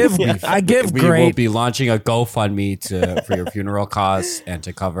queen. I give We will great. be launching a GoFundMe for your funeral costs and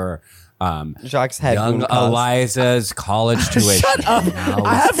to cover Jacques' head. young wound caused- Eliza's college tuition. Now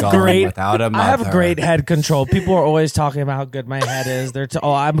I it's have going great. without a I have mother. great head control. People are always talking about how good my head is. I'm good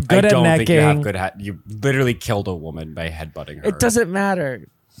I at don't necking. think you have good head. You literally killed a woman by headbutting her. It doesn't matter.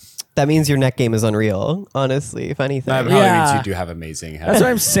 That means your neck game is unreal, honestly, if anything. That probably Yeah. means you do have amazing head. That's what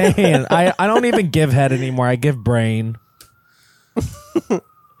I'm saying. I don't even give head anymore. I give brain.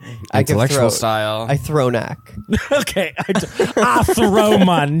 I give Intellectual throat. style. I throw neck. Okay, I throw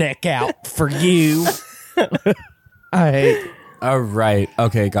my neck out for you. I All right.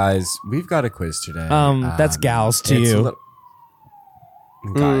 Okay, guys. We've got a quiz today. that's gals to it's a you. lit-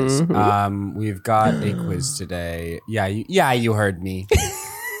 Guys, we've got a quiz today. Yeah, you heard me.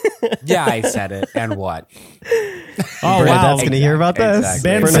 Yeah, I said it. And what? Oh wow, Bernadette's going to hear about this. Exactly.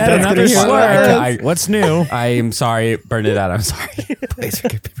 Ben Bernadette's said gonna another hear about slur. this. What's new? I'm sorry, Bernadette. I'm sorry. Please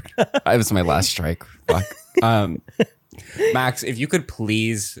forgive me. Bernadette. That was my last strike. Fuck. Max, if you could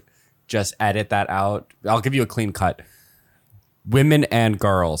please just edit that out. I'll give you a clean cut. Women and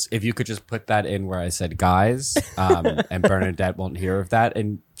girls. If you could just put that in where I said guys, and Bernadette won't hear of that,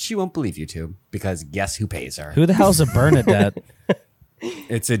 and she won't believe you two because guess who pays her? Who the hell's a Bernadette?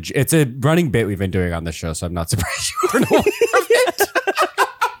 It's a running bit we've been doing on the show, so I'm not surprised you weren't aware of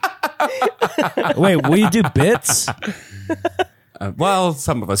it. Wait, we do bits? Well,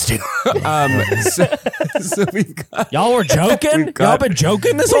 some of us do. So we've got. Y'all were joking? We've got- Y'all been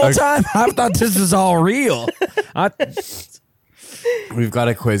joking this whole time? I thought this was all real. We've got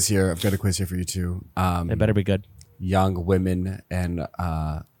a quiz here. I've got a quiz here for you two. It better be good. young women and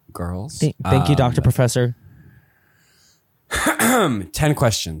girls. Thank you, Dr. Professor. 10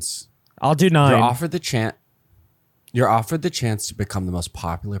 questions. I'll do 9. You're offered the chance. You're offered the chance to become the most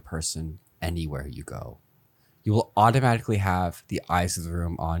popular person anywhere you go. You will automatically have the eyes of the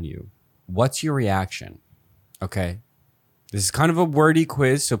room on you. What's your reaction? Okay. This is kind of a wordy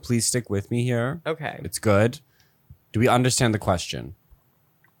quiz, so please stick with me here. Okay. It's good. Do we understand the question?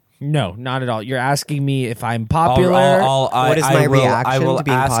 No, not at all. You're asking me if I'm popular. What is my reaction to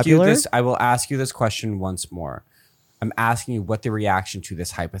being popular? I will ask you this question once more. I'm asking you what the reaction to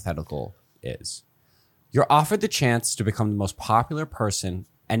this hypothetical is. You're offered the chance to become the most popular person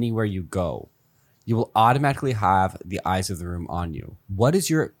anywhere you go. You will automatically have the eyes of the room on you. What is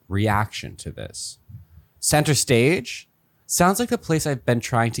your reaction to this? Center stage? Sounds like the place I've been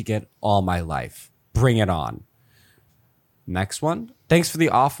trying to get all my life. Bring it on. Next one. Thanks for the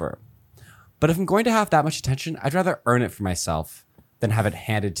offer. But if I'm going to have that much attention, I'd rather earn it for myself than have it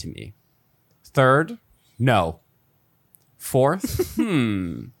handed to me. Third, no. Fourth,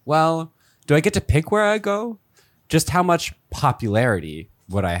 well, do I get to pick where I go? Just how much popularity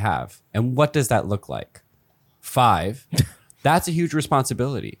would I have? And what does that look like? 5, that's a huge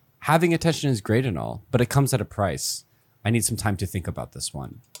responsibility. Having attention is great and all, but it comes at a price. I need some time to think about this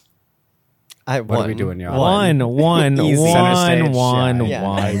one. What are we doing, y'all? One.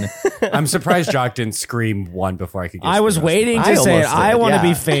 Yeah. I'm surprised Jock didn't scream 1 before I could get I was waiting to say it. I want to be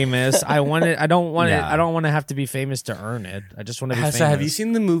yeah. famous. I want it. I don't want it. Yeah. I don't want to have to be famous to earn it. I just want to be famous. So have you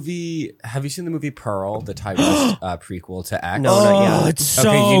seen the movie? Have you seen the movie Pearl, the Tyrese prequel to X? No, not yet. It's so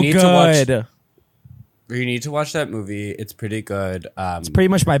Okay, you need to good. watch- You need to watch that movie. It's pretty good. It's pretty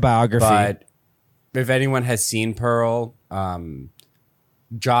much my biography. But if anyone has seen Pearl,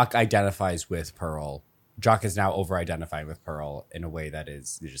 Jock identifies with Pearl. Jock is now over-identifying with Pearl in a way that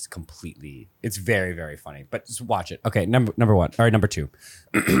is just completely. It's very, very funny. But just watch it. Okay, number 1 or number 2.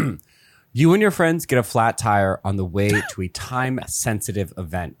 You and your friends get a flat tire on the way to a time-sensitive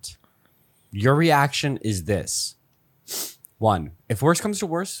event. Your reaction is this: 1, if worse comes to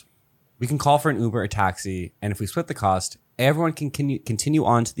worse, we can call for an Uber or taxi, and if we split the cost, everyone can continue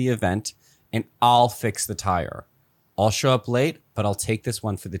on to the event, and I'll fix the tire. I'll show up late, but I'll take this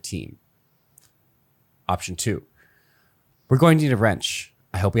one for the team. Option 2, we're going to need a wrench.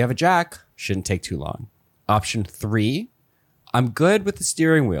 I hope we have a jack. Shouldn't take too long. Option 3, I'm good with the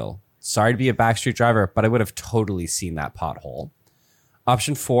steering wheel. Sorry to be a backstreet driver, but I would have totally seen that pothole.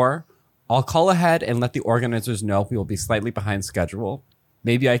 Option 4, I'll call ahead and let the organizers know we will be slightly behind schedule.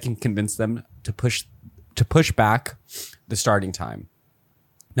 Maybe I can convince them to push back the starting time.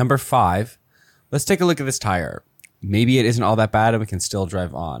 Number 5, let's take a look at this tire. Maybe it isn't all that bad and we can still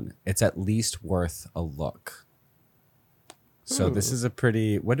drive on. It's at least worth a look. So this is a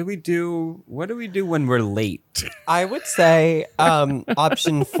pretty. What do we do? What do we do when we're late? I would say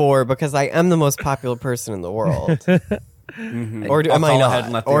option 4 because I am the most popular person in the world. Or do, I'll am I call ahead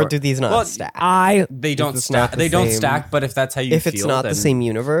and not? let the Or or- do these not Well, stack? They don't it's stack. not the They don't same- stack. But if that's how you If feel, it's not the then- same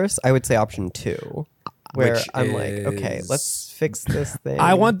universe, I would say option 2, where Which I'm like, okay, is- let's fix this thing.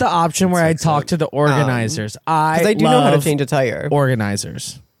 I want the option where I fix talk it. to the organizers. because I do know how to change a tire.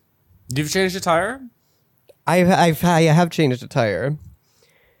 organizers. You've changed the tire? I have changed a tire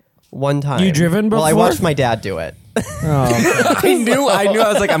one time. You driven Well, I before? watched my dad do it. I knew. I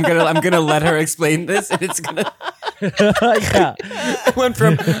was like, I'm gonna let her explain this, and it's gonna. Yeah. I went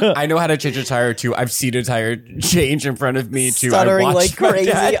from I know how to change a tire to I've seen a tire change in front of me to Stuttering I like watched my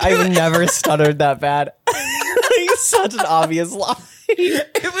crazy. dad do I've it. never stuttered that bad. It's such an obvious lie.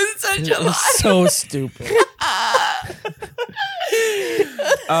 It was such a lie. So stupid.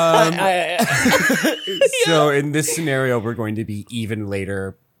 So in this scenario, we're going to be even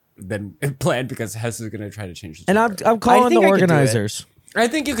later than planned because Hess is going to try to change the And tire. I'm calling think the I could do it. organizers. I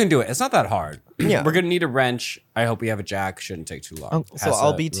think you can do it. It's not that hard. Yeah. We're going to need a wrench. I hope we have a jack. Shouldn't take too long. So Hessa,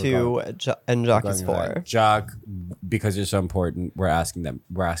 I'll be we're 2 and Jock going is with that. 4. Jock, because you're so important, we're asking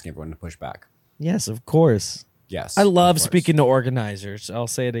everyone to push back. Yes, of course. Yes. I love of course. speaking to organizers. I'll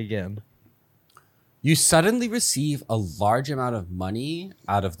say it again. You suddenly receive a large amount of money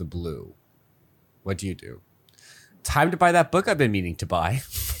out of the blue. What do you do? Time to buy that book I've been meaning to buy.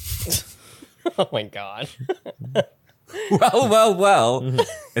 Oh my god. Well.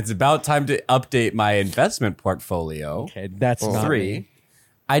 It's about time to update my investment portfolio. Okay, that's not 3, me.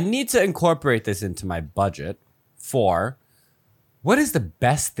 I need to incorporate this into my budget. 4, what is the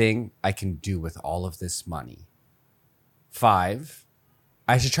best thing I can do with all of this money? 5,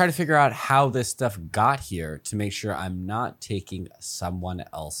 I should try to figure out how this stuff got here to make sure I'm not taking someone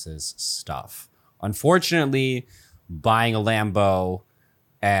else's stuff. Unfortunately, buying a Lambo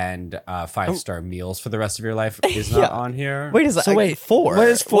and 5-star meals for the rest of your life is not on here. Wait, is that So wait, 4? What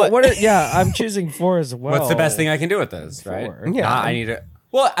is 4? Yeah, I'm choosing 4 as well. What's the best thing I can do with this, right? 4. Yeah. I need to.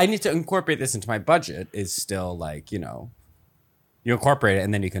 Well, I need to incorporate this into my budget. Is still like, you incorporate it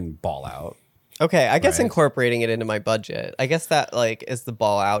and then you can ball out. Okay, I guess Right. incorporating it into my budget. I guess that like is the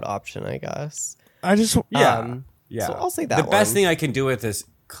ball out option, I guess. I just Yeah. So I'll say that the best one. thing I can do with this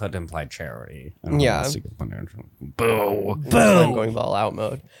could imply charity. I don't know, Yeah. let's see. Boo. I'm going ball out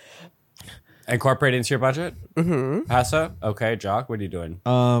mode. Incorporate into your budget. Mm-hmm. Passa. Okay, Jock. What are you doing?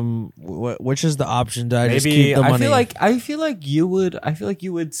 which is the option? Do I just Maybe keep the money? I feel like you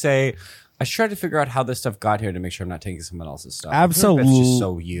would say. I should try to figure out how this stuff got here to make sure I'm not taking someone else's stuff. I feel like Absolutely, that's just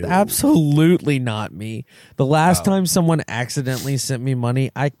so you. Absolutely not me. The last time someone accidentally sent me money,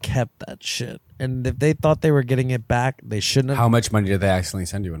 I kept that shit. And if they thought they were getting it back, they shouldn't have. How much money did they accidentally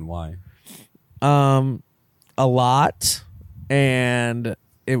send you and why? A lot, and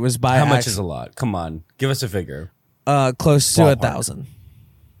it was by How much is a lot? Come on, give us a figure. close to Ballpark. 1,000.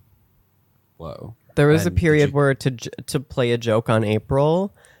 Whoa. There was a And period did you- where to play a joke on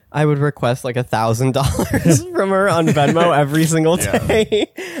April, I would request like $1,000 from her on Venmo every single day,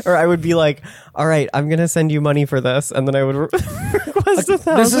 or I would be like, "All right, I'm gonna send you money for this," and then I would request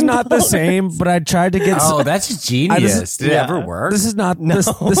 $1,000. This is not the same, but I tried to get. Oh, that's genius. Did it yeah. ever work? This is not this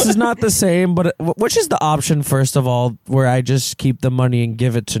is not the same, but which is the option first of all, where I just keep the money and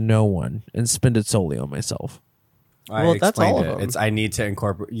give it to no one and spend it solely on myself. Well, that's all explained of it. them. It's I need to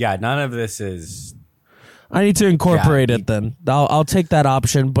incorporate. Yeah, none of this is. I need to incorporate Yeah, it. Then I'll take that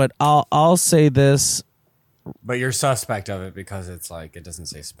option, but I'll say this: But you're suspect of it because it's like it doesn't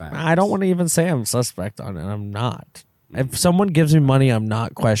say spend. I don't want to even say I'm suspect on it. I'm not. If someone gives me money, I'm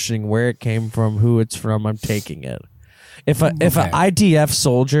not questioning where it came from, who it's from. I'm taking it. If an IDF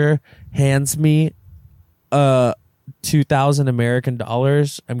soldier hands me 2,000 American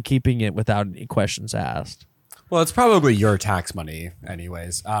dollars, I'm keeping it without any questions asked. Well, it's probably your tax money,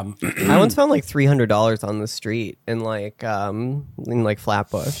 anyways. I once found like $300 on the street in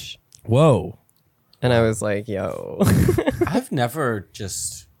Flatbush, Whoa. and I was like, "Yo." I've never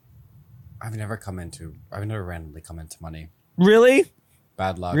randomly come into money. Really?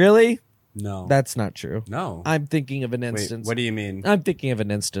 Bad luck. Really? No. That's not true. no. I'm thinking of an Wait, instance. what do you mean? I'm thinking of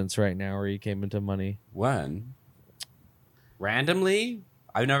an instance right now where you came into money. When? Randomly?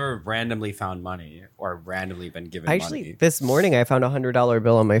 I've never randomly found money or randomly been given Actually, money. this morning I found a $100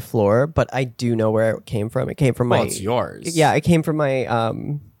 bill on my floor, but I do know where it came from. It came from Well, my. it's yours. Yeah, it came from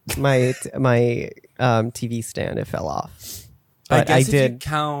my TV stand. It fell off, but I I guess if you did.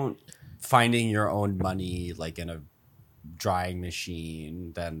 count finding your own money like in a drying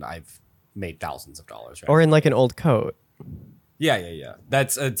machine, then I've made thousands of dollars. Right? Or in like an old coat. Yeah.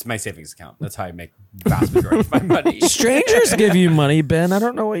 It's my savings account. That's how I make vast majority of my money. Strangers give you money, Ben. I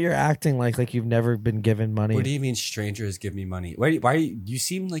don't know what you're acting like you've never been given money. What do you mean strangers give me money? Why you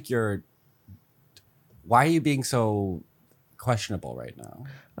seem like you're. Why are you being so questionable right now?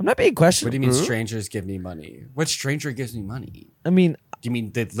 I'm not being questioned. What do you mean strangers give me money? What stranger gives me money? I mean, Do you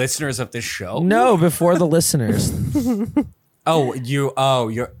mean the listeners of this show? no, before the listeners.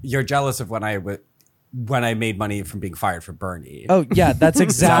 You're jealous of when I made money from being fired for Bernie. Oh, yeah, that's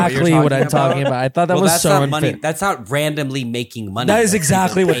exactly what I'm talking about. I thought that was that's so not unfair. money. That's not randomly making money. That is That's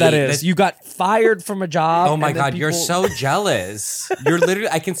exactly people what that paid. is. That's- You got fired from a job. Oh my and then god, you're people- so jealous. You're literally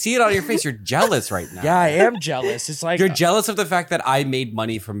I can see it on your face. You're jealous right now. Yeah, I am jealous. It's like You're jealous of the fact that I made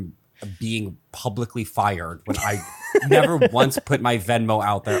money from being publicly fired when I never once put my Venmo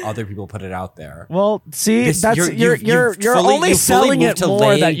out there. Other people put it out there. well, see, This- that's you're fully- only you fully selling moved it to more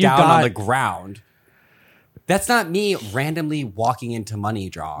laying that you down on the got. ground. That's not me randomly walking into money,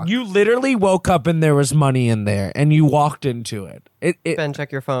 Jock. You literally woke up and there was money in there, and you walked into it. Ben,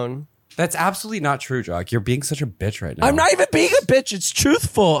 check your phone. That's absolutely not true, Jock. You're being such a bitch right now. I'm not even being a bitch. It's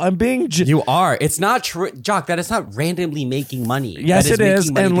truthful. I'm being. You are. It's not true, Jock. That is not randomly making money. Yes, That it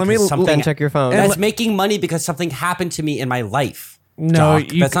is. making money And let me- because something- Ben, check your phone. That's making money because something happened to me in my life. No,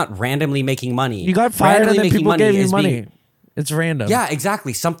 Jock. you- That's not randomly making money. You got fired, Randomly and then making people gave you is money. being- It's random. Yeah,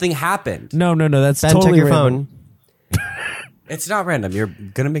 exactly. Something happened. No. That's Ben, totally check your random. phone. It's not random. You're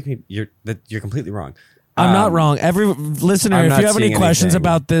gonna make me. You're completely wrong. I'm not wrong. Every listener, I'm if not you have any seeing questions anything.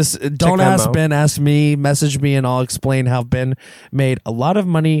 about this, don't ask Venmo. Ben, ask me, message me, and I'll explain how Ben made a lot of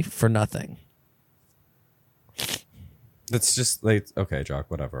money for nothing. That's just like okay, Jock.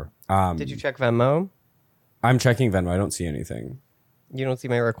 Whatever. Did you check Venmo? I'm checking Venmo. I don't see anything. You don't see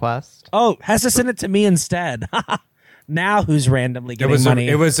my request? Oh, has to send it to me instead. Now who's randomly It getting was money?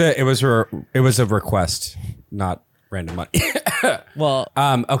 it was a request, not random money. well,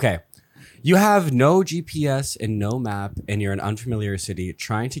 Okay. You have no GPS and no map, and you're in an unfamiliar city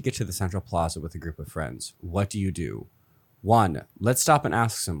trying to get to the Central Plaza with a group of friends. What do you do? 1. Let's stop and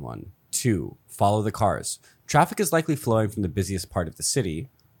ask someone. 2. Follow the cars. Traffic is likely flowing from the busiest part of the city.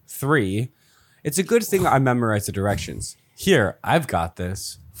 3. It's a good thing I memorized the directions. Here, I've got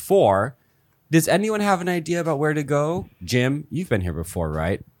this. 4. Does anyone have an idea about where to go? Jim, you've been here before,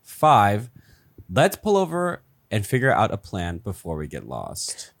 right? 5. Let's pull over and figure out a plan before we get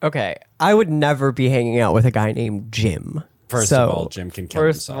lost. Okay, I would never be hanging out with a guy named Jim. First of all, Jim can count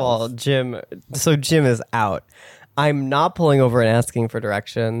First of all, Jim. So Jim is out. I'm not pulling over and asking for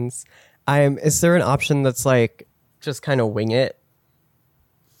directions. Is there an option that's like just kind of wing it?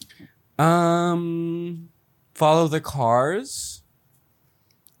 Follow the cars.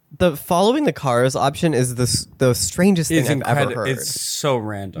 The following the cars option is the strangest thing I've ever heard. It's so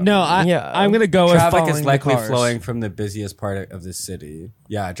random. No, I'm gonna go with Traffic following is likely the cars. flowing from the busiest part of the city.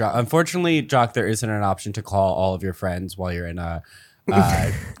 Yeah, unfortunately, Jock, there isn't an option to call all of your friends while you're in a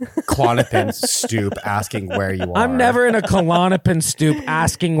Klonopin stoop asking where you are. I'm never in a Klonopin stoop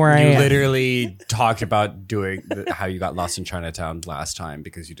asking where I You am. literally talked about doing how you got lost in Chinatown last time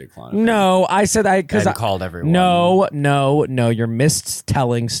because you did Klonopin. No, I said because And called everyone. No, you're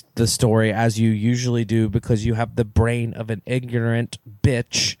mistelling the story as you usually do because you have the brain of an ignorant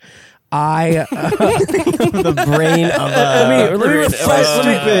bitch. The brain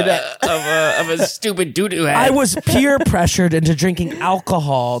of a stupid doo-doo head. I was peer pressured into drinking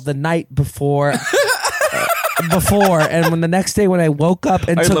alcohol the night before. And when the next day when I woke up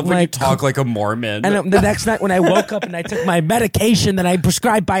and I took love when my you talk like a Mormon. and the next night when I woke up and I took my medication that I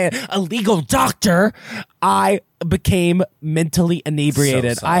prescribed by a legal doctor, I became mentally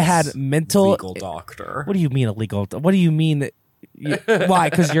inebriated. So I had sus. mental legal doctor. What do you mean illegal? What do you mean? Why?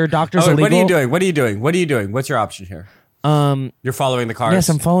 Because your doctor's illegal. What are you doing? What's your option here? You're following the cars. Yes,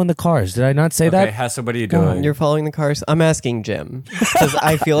 I'm following the cars. Did I not say Okay, that? Hessa, what are you doing? You're following the cars. I'm asking Jim because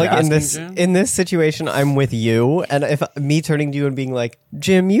I feel like You're asking Jim? in this situation I'm with you, and if me turning to you and being like,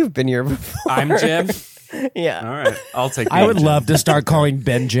 Jim, you've been here before. I'm Jim. Yeah. All right, I'll take. I would Jim. love to start calling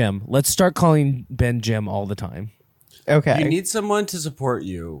Ben Jim. Let's start calling Ben Jim all the time. Okay. You need someone to support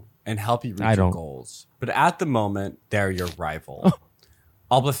you and help you reach I your don't. goals, but at the moment, they're your rival.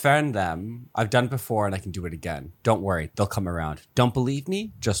 I'll befriend them. I've done it before and I can do it again. Don't worry, they'll come around. Don't believe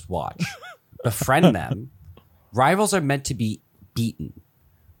me? Just watch. Befriend them. Rivals are meant to be beaten.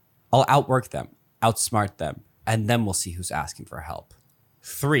 I'll outwork them, outsmart them, and then we'll see who's asking for help.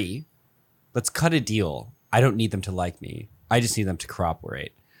 3, let's cut a deal. I don't need them to like me. I just need them to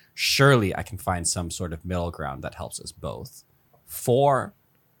cooperate. Surely I can find some sort of middle ground that helps us both. 4,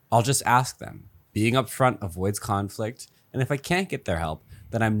 I'll just ask them. Being upfront avoids conflict, and if I can't get their help,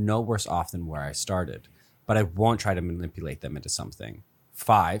 then I'm no worse off than where I started. But I won't try to manipulate them into something.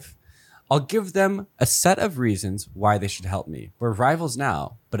 5, I'll give them a set of reasons why they should help me. We're rivals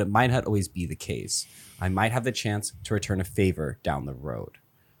now, but it might not always be the case. I might have the chance to return a favor down the road.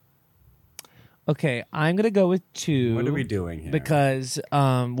 Okay, I'm gonna go with 2. What are we doing here? Because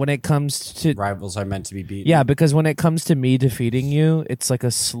when it comes to Rivals are meant to be beaten. yeah, because when it comes to me defeating you, it's like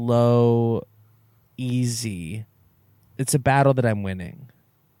a slow, easy. It's a battle that I'm winning.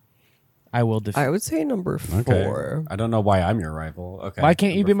 I will defeat. I would say number 4. Okay. I don't know why I'm your rival. Okay. Why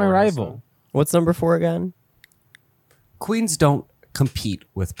can't you be my Number 4, rival? so- What's number 4 again? Queens don't compete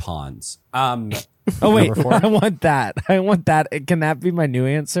with pawns. Oh wait, Number 4? I want that. I want that. Can that be my new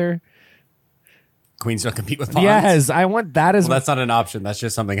answer? Queens don't compete with pawns? Yes, I want that as Well, that's not an option. That's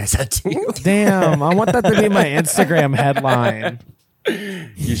just something I said to you. damn. I want that to be my Instagram headline.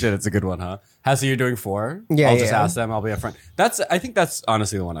 You should. It's a good one, huh? Hassa, you're doing 4? Yeah, I'll just yeah. ask them. I'll be up front. I think that's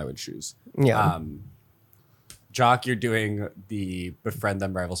honestly the one I would choose. Yeah. Jock, you're doing the befriend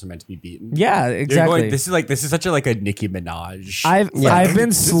them rivals are meant to be beaten. Yeah, You're exactly. this is such a Nicki Minaj. I've been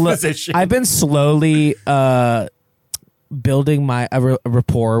Disposition. I've been slowly building my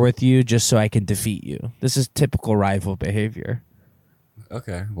rapport with you just so I can defeat you. This is typical rival behavior.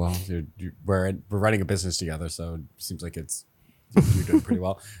 Okay, well, we're running a business together, so it seems like you're doing pretty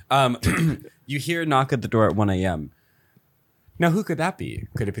well. You hear a knock at the door at 1 a.m. Now, who could that be?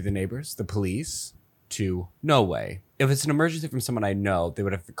 Could it be the neighbors, the police? 2, no way. If it's an emergency from someone I know, they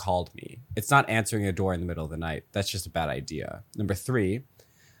would have called me. It's not answering a door in the middle of the night. That's just a bad idea. Number 3,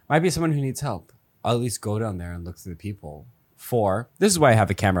 might be someone who needs help. I'll at least go down there and look through the people. 4, this is why I have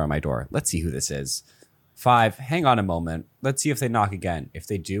a camera on my door. Let's see who this is. 5, hang on a moment. Let's see if they knock again. If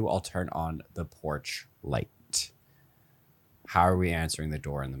they do, I'll turn on the porch light. How are we answering the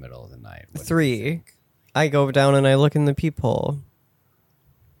door in the middle of the night? What do you 3, think? I go down and I look in the peephole.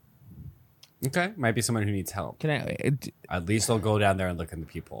 Okay, might be someone who needs help. Can I? At least I'll go down there and look into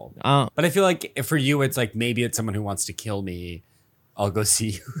people. Uh, But I feel like for you, it's like maybe it's someone who wants to kill me. I'll go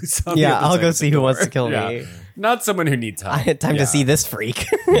see who's on the Yeah, other I'll side go of the see who wants to door. kill me. Not someone who needs help. I had time Yeah. to see this freak.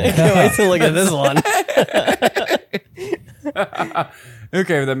 I can't wait to look at this one.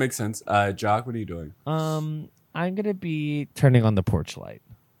 Okay, that makes sense. Jock, what are you doing? I'm gonna be turning on the porch light.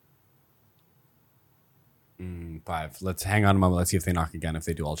 5. Let's hang on a moment. Let's see if they knock again. If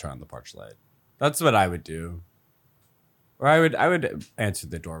they do, I'll turn on the porch light. That's what I would do. Or I would answer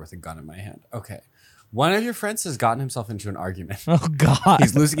the door with a gun in my hand. Okay. One of your friends has gotten himself into an argument. Oh God!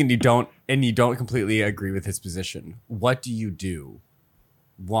 He's losing and you don't completely agree with his position. What do you do?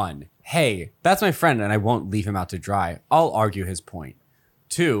 1, hey, that's my friend and I won't leave him out to dry. I'll argue his point.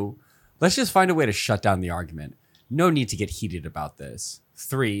 2, let's just find a way to shut down the argument. No need to get heated about this.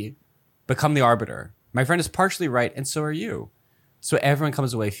 3, become the arbiter. My friend is partially right and so are you. So everyone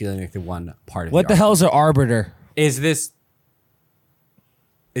comes away feeling like they won part of What the argument. hell's an arbiter? Is this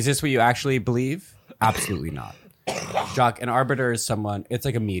what you actually believe? Absolutely not. Jock, an arbiter is someone, it's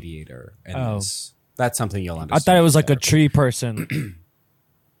like a mediator. And Oh. that's something you'll I understand. thought it was like a tree person.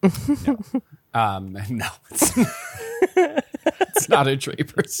 No, it's not a tree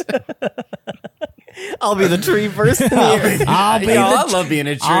person. I'll be the tree person here. I'll be I the love being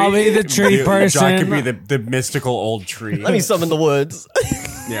a tree. I'll be the tree Jock person. can be the mystical old tree. Let me summon the woods.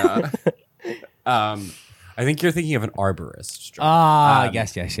 Yeah. I think you're thinking of an arborist. Jock. Ah,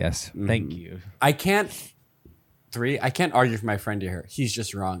 yes. Thank you. I can't 3, I can't argue for my friend here. He's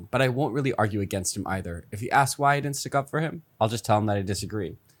just wrong, but I won't really argue against him either. If he asks why I didn't stick up for him, I'll just tell him that I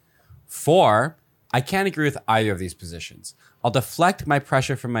disagree. 4, I can't agree with either of these positions. I'll deflect my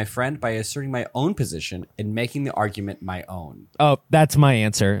pressure from my friend by asserting my own position and making the argument my own. Oh, that's my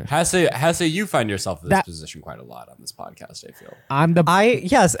answer. Hessa, you find yourself in this That- position quite a lot on this podcast, I feel. I'm the.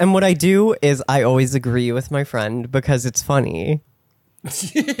 Yes, and what I do is I always agree with my friend because it's funny,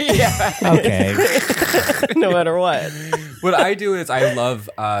 Yeah. Okay. no matter what. What I do is I love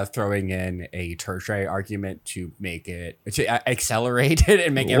throwing in a tertiary argument to make it accelerate it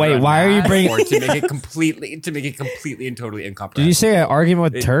and make Wait, everyone why are you mad, bringing- or to make it completely and totally incomprehensible. Did you say an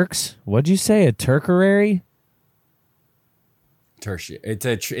argument with Turks? What'd you say? A Turkerary? tertiary?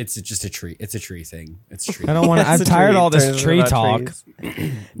 It's just a tree. It's a tree thing. It's tree. I don't want to. I'm It's a tired of tree. all Turns this out tree about talk.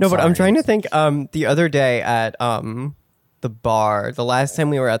 trees. No, but I'm Sorry. trying to think. The other day at the bar, the last time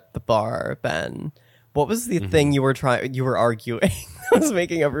we were at the bar, Ben, what was the thing you were arguing that was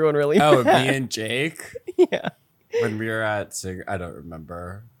making everyone really Oh, mad? me and Jake Yeah. when we were at I don't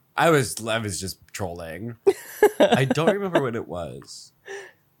remember. I was just trolling. I don't remember what it was.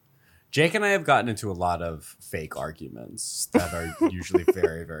 Jake and I have gotten into a lot of fake arguments that are usually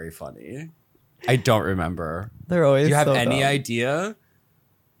very, very funny. I don't remember. They're always Do you have so any dumb. idea?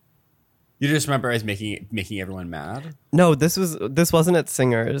 You just remember as making everyone mad? No, this wasn't at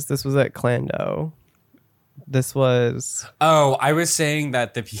Singers. This was at Clando. This was Oh, I was saying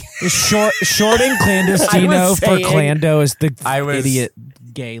that Shorting clandestino for saying- clando is the I was- idiot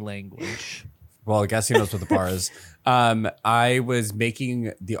gay language. well, I guess he knows what the bar is. I was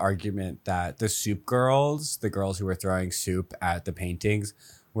making the argument that the soup girls, the girls who were throwing soup at the paintings,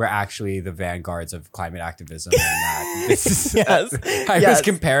 were actually the vanguards of climate activism. And that this is, Yes. I was Yes.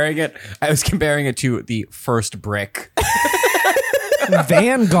 comparing it to the first brick.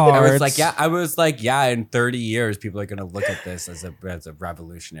 Vanguard. I was like, yeah, in 30 years, people are going to look at this as a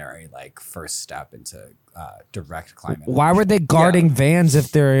revolutionary, like, first step into direct climate. Why were they guarding vans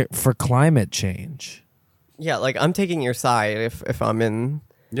if they're for climate change? yeah, like I'm taking your side if I'm in.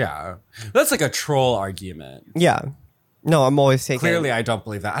 Yeah. That's like a troll argument. Yeah, no, I'm always taking. Clearly, I don't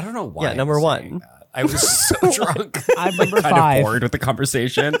believe that. I don't know why. Yeah, I number was one. saying that. I was so drunk. I'm like, number kind 5. of bored with the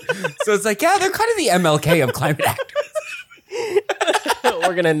conversation. So it's like, yeah, they're kind of the MLK of climate activism.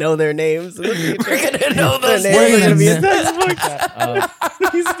 we're gonna know their names. In the future. We're gonna know Their those names are gonna be in names.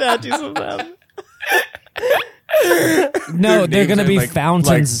 textbooks. These statues of them. No, they're going to be like,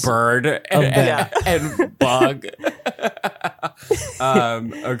 fountains. like bird and, that. and bug.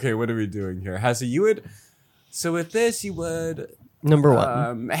 Okay, what are we doing here? Hassa, you would. So with this, you would. Number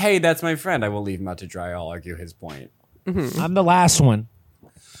one. Hey, that's my friend. I will leave him out to dry. I'll argue his point. I'm the last one.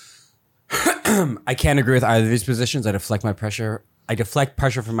 I can't agree with either of these positions. I deflect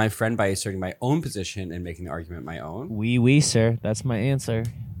pressure from my friend by asserting my own position and making the argument my own. Oui, sir. That's my answer.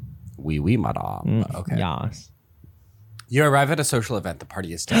 Oui, madame. Okay. Yes. You arrive at a social event. The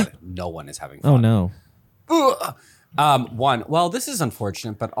party is dead. No one is having Oh, fun. no. Ugh. 1, well, this is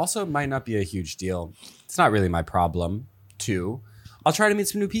unfortunate, but also might not be a huge deal. It's not really my problem. 2, I'll try to meet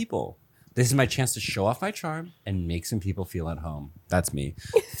some new people. This is my chance to show off my charm and make some people feel at home. That's me.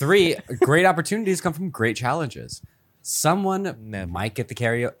 3, great opportunities come from great challenges. Someone might get the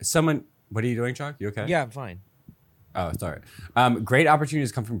karaoke. What are you doing, Chuck? You okay? Yeah, I'm fine. Oh, sorry. Great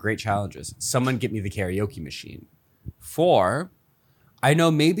opportunities come from great challenges. Someone get me the karaoke machine. 4, I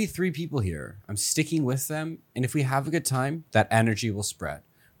know maybe 3 people here. I'm sticking with them. And if we have a good time, that energy will spread.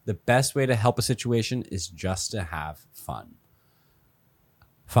 The best way to help a situation is just to have fun.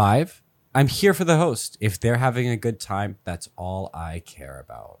 5, I'm here for the host. If they're having a good time, that's all I care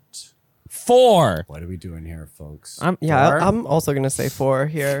about. 4. What are we doing here, folks? Yeah, 4? I'm also gonna say 4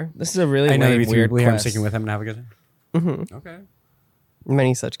 here. This is a really I know maybe 3 weird people here. I'm quest. sticking with them and have a good time. Mm-hmm. Okay.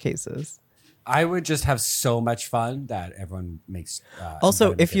 Many such cases. I would just have so much fun that everyone makes. Also, that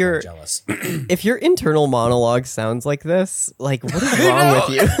would if make everyone you're- jealous, If your internal monologue sounds like this, like what is wrong with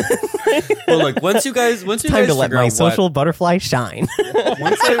you? well, look, once you Time to let my social butterfly shine.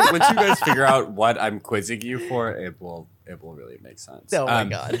 once you guys figure out what I'm quizzing you for, it will really make sense. Oh my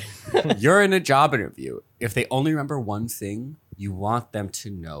god. You're in a job interview. If they only remember one thing, you want them to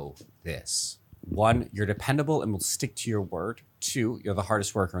know this. 1, you're dependable and will stick to your word. 2, you're the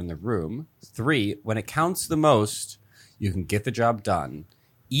hardest worker in the room. 3, when it counts the most, you can get the job done,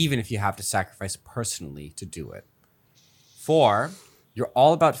 even if you have to sacrifice personally to do it. 4, you're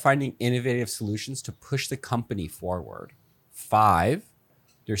all about finding innovative solutions to push the company forward. 5,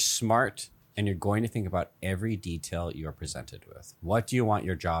 you're smart and you're going to think about every detail you are presented with. What do you want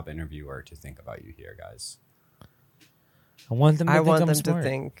your job interviewer to think about you here, guys? I want them to think I'm them smart. to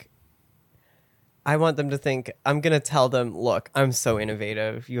think. I want them to think. I'm gonna tell them, look, I'm so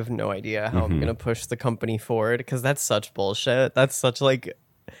innovative. You have no idea how I'm gonna push the company forward because that's such bullshit. That's such like,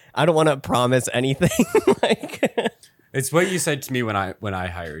 I don't want to promise anything. Like, It's what you said to me when I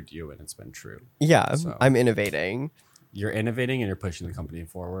hired you, and it's been true. yeah, So. I'm innovating. You're innovating and you're pushing the company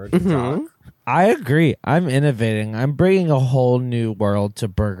forward. Mm-hmm. Jock. I agree. I'm innovating. I'm bringing a whole new world to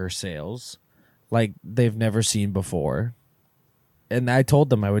burger sales like they've never seen before. And I told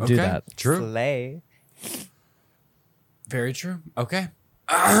them I would do Okay. that. True. Slay. Very true. Okay.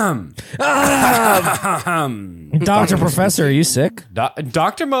 Dr. Professor, are you sick?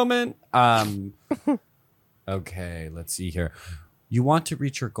 Doctor moment. Okay, let's see here. You want to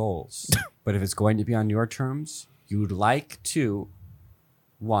reach your goals, but if it's going to be on your terms, you would like to,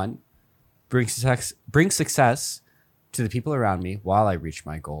 1, bring success to the people around me while I reach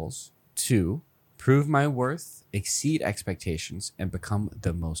my goals. 2, prove my worth, exceed expectations, and become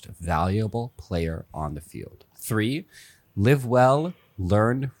the most valuable player on the field. 3, live well,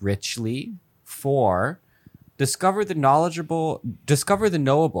 learn richly. 4, discover the knowable,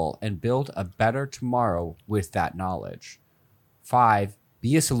 and build a better tomorrow with that knowledge. 5,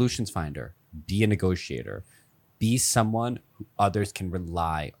 be a solutions finder, be a negotiator, be someone who others can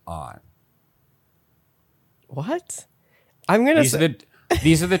rely on. What? I'm gonna say.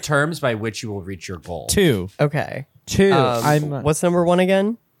 These are the terms by which you will reach your goal. 2. Okay. 2. I'm What's number 1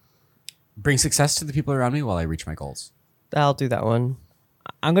 again? Bring success to the people around me while I reach my goals. I'll do that one.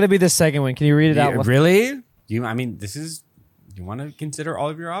 going to be the second one. Can you read it out? Really? You want to consider all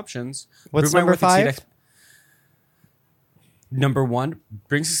of your options. What's Prove my number worth, exceed 5? Number 1,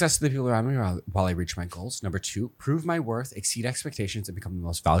 bring success to the people around me while I reach my goals. Number 2, prove my worth, exceed expectations, and become the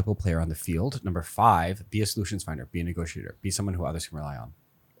most valuable player on the field. Number 5, be a solutions finder, be a negotiator, be someone who others can rely on.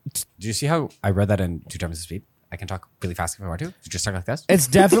 Do you see how I read that in 2 times the speed? I can talk really fast if I want to. Just talk like this. It's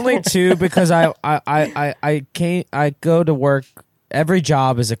definitely 2 because I go to work. Every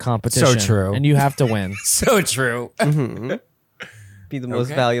job is a competition. So true. And you have to win. So true. Be the most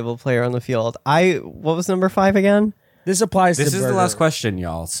Okay. valuable player on the field. What was number 5 again? This applies This to is the burger. last question,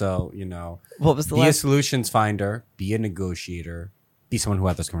 y'all. So, What was the be a last? solutions finder, be a negotiator, be someone who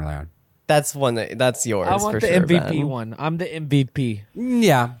others can rely on. That's that's yours. I want for the sure, MVP Ben. one. I'm the MVP.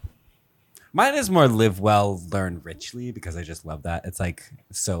 Yeah. Mine is more live well, learn richly, because I just love that. It's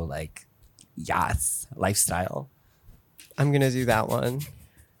yes, lifestyle. I'm gonna do that one.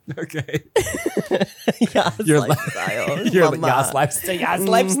 Okay. Yes, Your lifestyle. Your Mama. yes lifestyle. Yes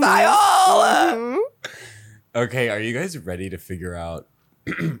lifestyle. Okay, are you guys ready to figure out?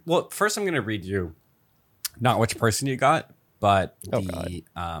 Well, first I'm going to read you not which person you got, but Wait,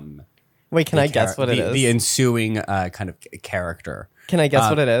 can I guess what it is? The ensuing kind of character. Can I guess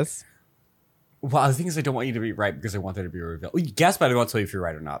what it is? Well, the thing is, I don't want you to be right because I want there to be a reveal. You guess, but I won't tell you if you're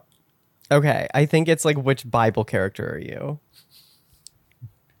right or not. Okay, I think it's like which Bible character are you?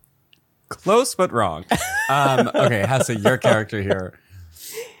 Close, but wrong. Okay, Hessa, your character here.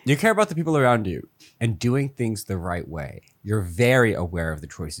 You care about the people around you and doing things the right way. You're very aware of the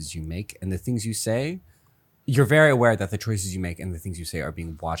choices you make and the things you say. You're very aware that the choices you make and the things you say are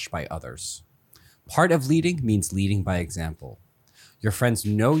being watched by others. Part of leading means leading by example. Your friends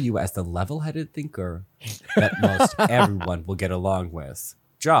know you as the level-headed thinker that most everyone will get along with.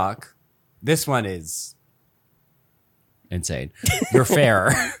 Jock, this one is insane. You're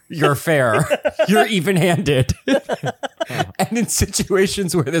fair. You're fair. You're even-handed. And in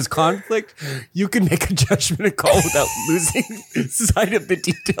situations where there's conflict, you can make a judgment call without losing sight of the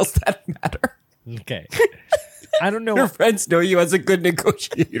details that matter. Okay. I don't know. Your friends know you as a good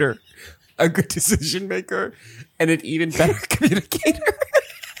negotiator, a good decision maker, and an even better communicator.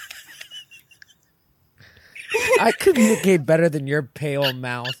 I communicate better than your pale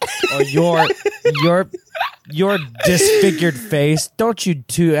mouth or your disfigured face. Don't you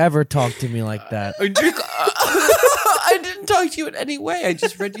two ever talk to me like that. I didn't talk to you in any way. I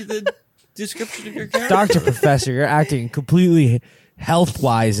just read you the description of your character. Dr. Professor, you're acting completely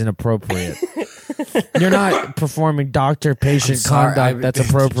health-wise inappropriate. You're not performing doctor-patient conduct that's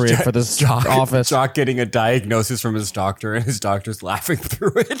appropriate for this office. Jock getting a diagnosis from his doctor, and his doctor's laughing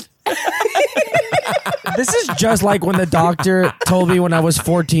through it. This is just like when the doctor told me when I was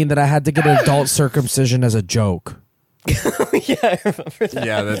 14 that I had to get an adult circumcision as a joke. Yeah, I remember that.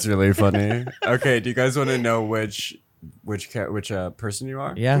 Yeah, that's really funny. Okay, do you guys want to know which person you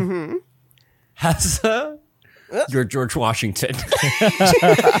are? Yeah. Mm-hmm. Hessa, you're George Washington.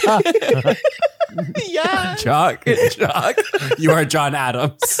 Yeah. Jock, you are John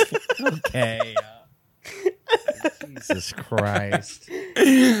Adams. Okay. Jesus Christ.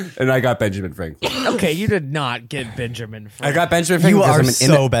 And I got Benjamin Franklin. Okay, you did not get Benjamin Franklin. I got Benjamin Franklin. You are because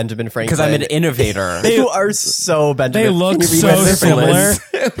so Benjamin Franklin. because I'm an innovator. You are so Benjamin. They look Can you so read similar.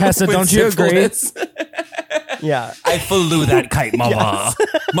 syphilis? Hessa, With don't you agree? syphilis. Yeah. I flew that kite, mama.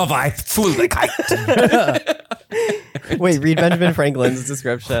 Mama, I flew the kite. Wait, read Benjamin Franklin's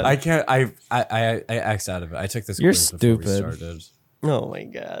description. I can't. I X'd out of it. I took this. You're quiz before we stupid. started. Oh my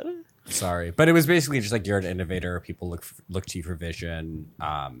god. Sorry, but it was basically just like you're an innovator. People look to you for vision.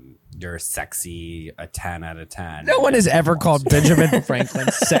 You're sexy. A 10 out of 10. No one has ever called Benjamin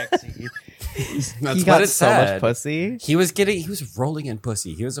Franklin sexy. That's He what got it so said. much pussy. He was rolling in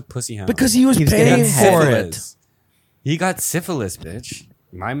pussy. He was a pussy hound. Because he was He was paying getting for head. it. He got syphilis, bitch.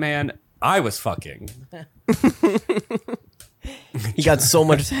 My man, I was fucking. He got so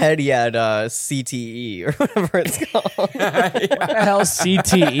much head he had CTE or whatever it's called. What the hell,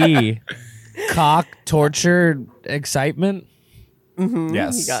 CTE? Cock torture excitement?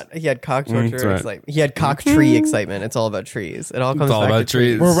 Yes. He had cock torture that's right. excitement. He had cock tree excitement. It's all about trees. It all comes all back about to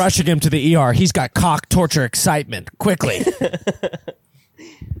trees. trees. We're rushing him to the ER. He's got cock torture excitement. Quickly.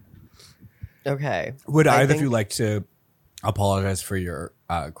 Okay. Would I either of think- you like to apologize for your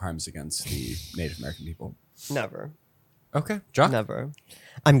crimes against the Native American people? Never. Okay, Jock. Never.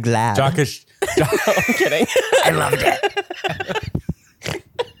 I'm glad. Jock is. I'm kidding. I loved it.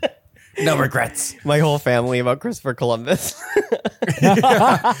 No regrets. My whole family about Christopher Columbus.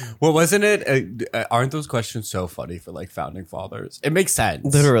 Well, wasn't it? Aren't those questions so funny for like founding fathers? It makes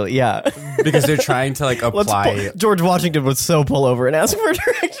sense. Literally, yeah. Because they're trying to like apply. George Washington would so pull over and ask for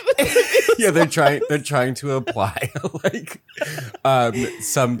directions. Yeah, they're trying to apply like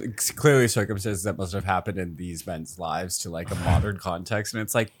some clearly circumstances that must have happened in these men's lives to like a modern context, and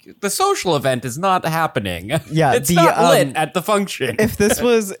it's like the social event is not happening. Yeah, it's the, not lit at the function. If this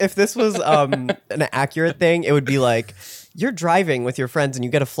was an accurate thing, it would be like, you're driving with your friends and you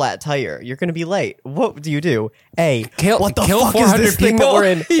get a flat tire. You're going to be late. What do? A, Kill what the 400 fuck is this thing that people? we're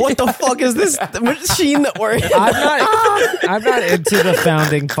in? What the fuck is this machine that we're in? I'm not into the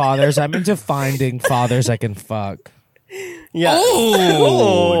founding fathers. I'm into finding fathers I can fuck. Yeah.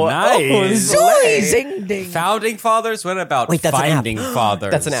 Oh, nice. Zing ding. Founding fathers? What about Wait, that's an app. finding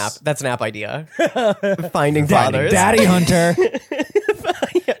fathers? That's an app. That's an app idea. Finding fathers. Daddy Hunter.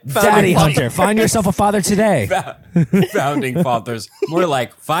 Daddy Hunter. Find yourself a father today. Founding fathers. More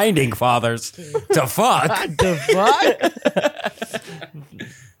like finding fathers to fuck. The fuck?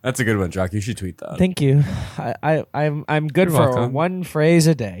 That's a good one, Jock. You should tweet that. Thank you. I'm good You're for welcome. one phrase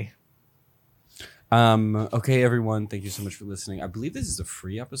a day. Okay, everyone. Thank you so much for listening. I believe this is a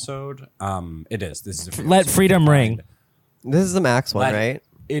free episode. It is. This is a free Let episode. freedom ring. This is the max one, Let- right?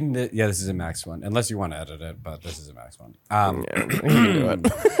 Yeah, this is a max one. Unless you want to edit it, but this is a max one. We can do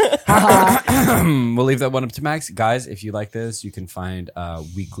it. We'll leave that one up to Max. Guys, if you like this, you can find a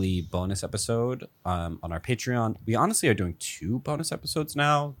weekly bonus episode on our Patreon. We honestly are doing 2 bonus episodes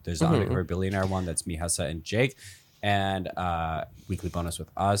now. There's the We're Billionaire one. That's me, Hessa, and Jake. and weekly bonus with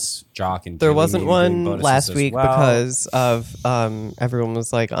us, Jock and There Jilly wasn't will be doing one bonuses last as week well. because of everyone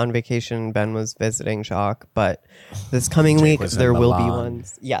was like on vacation. Ben was visiting Jacques, but this coming Jake week was in there will be Milan.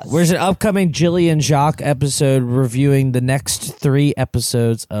 ones. Yes. Where's an upcoming Jilly and Jacques episode reviewing the next 3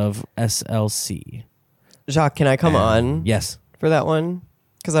 episodes of SLC? Jacques? Can I come on Yes. for that one?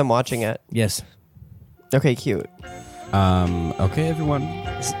 Because I'm watching it. Yes. Okay, cute. Okay, everyone.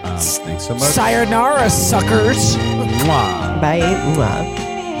 Thanks so much. Sayonara, suckers. Mwah. Bye. Mwah.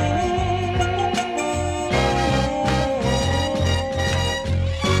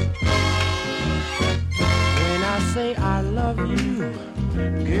 When I say I love you,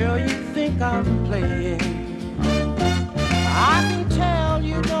 girl, you think I'm playing. I can tell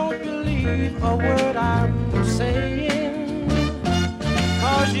you don't believe a word I'm saying.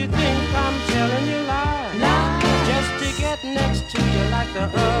 'Cause you think I'm telling you lies. Just to get next to you like the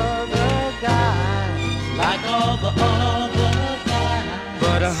other guys. Like all the other guys.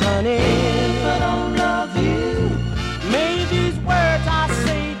 But honey, if I don't love you, may these words I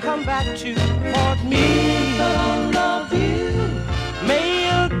say come back to haunt me. If I don't love you, may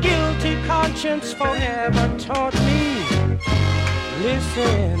a guilty conscience forever taunt me.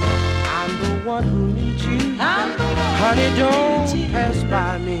 Listen, I'm the one who needs you. Honey, don't pass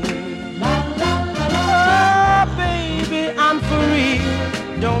by me. Oh, baby, I'm for real.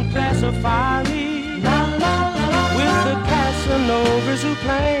 Don't pacify me with the Casanovas who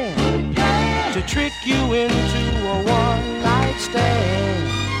plan to trick you into a one-night stand.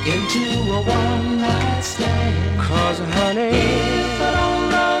 Into a one-night stand. 'Cause honey,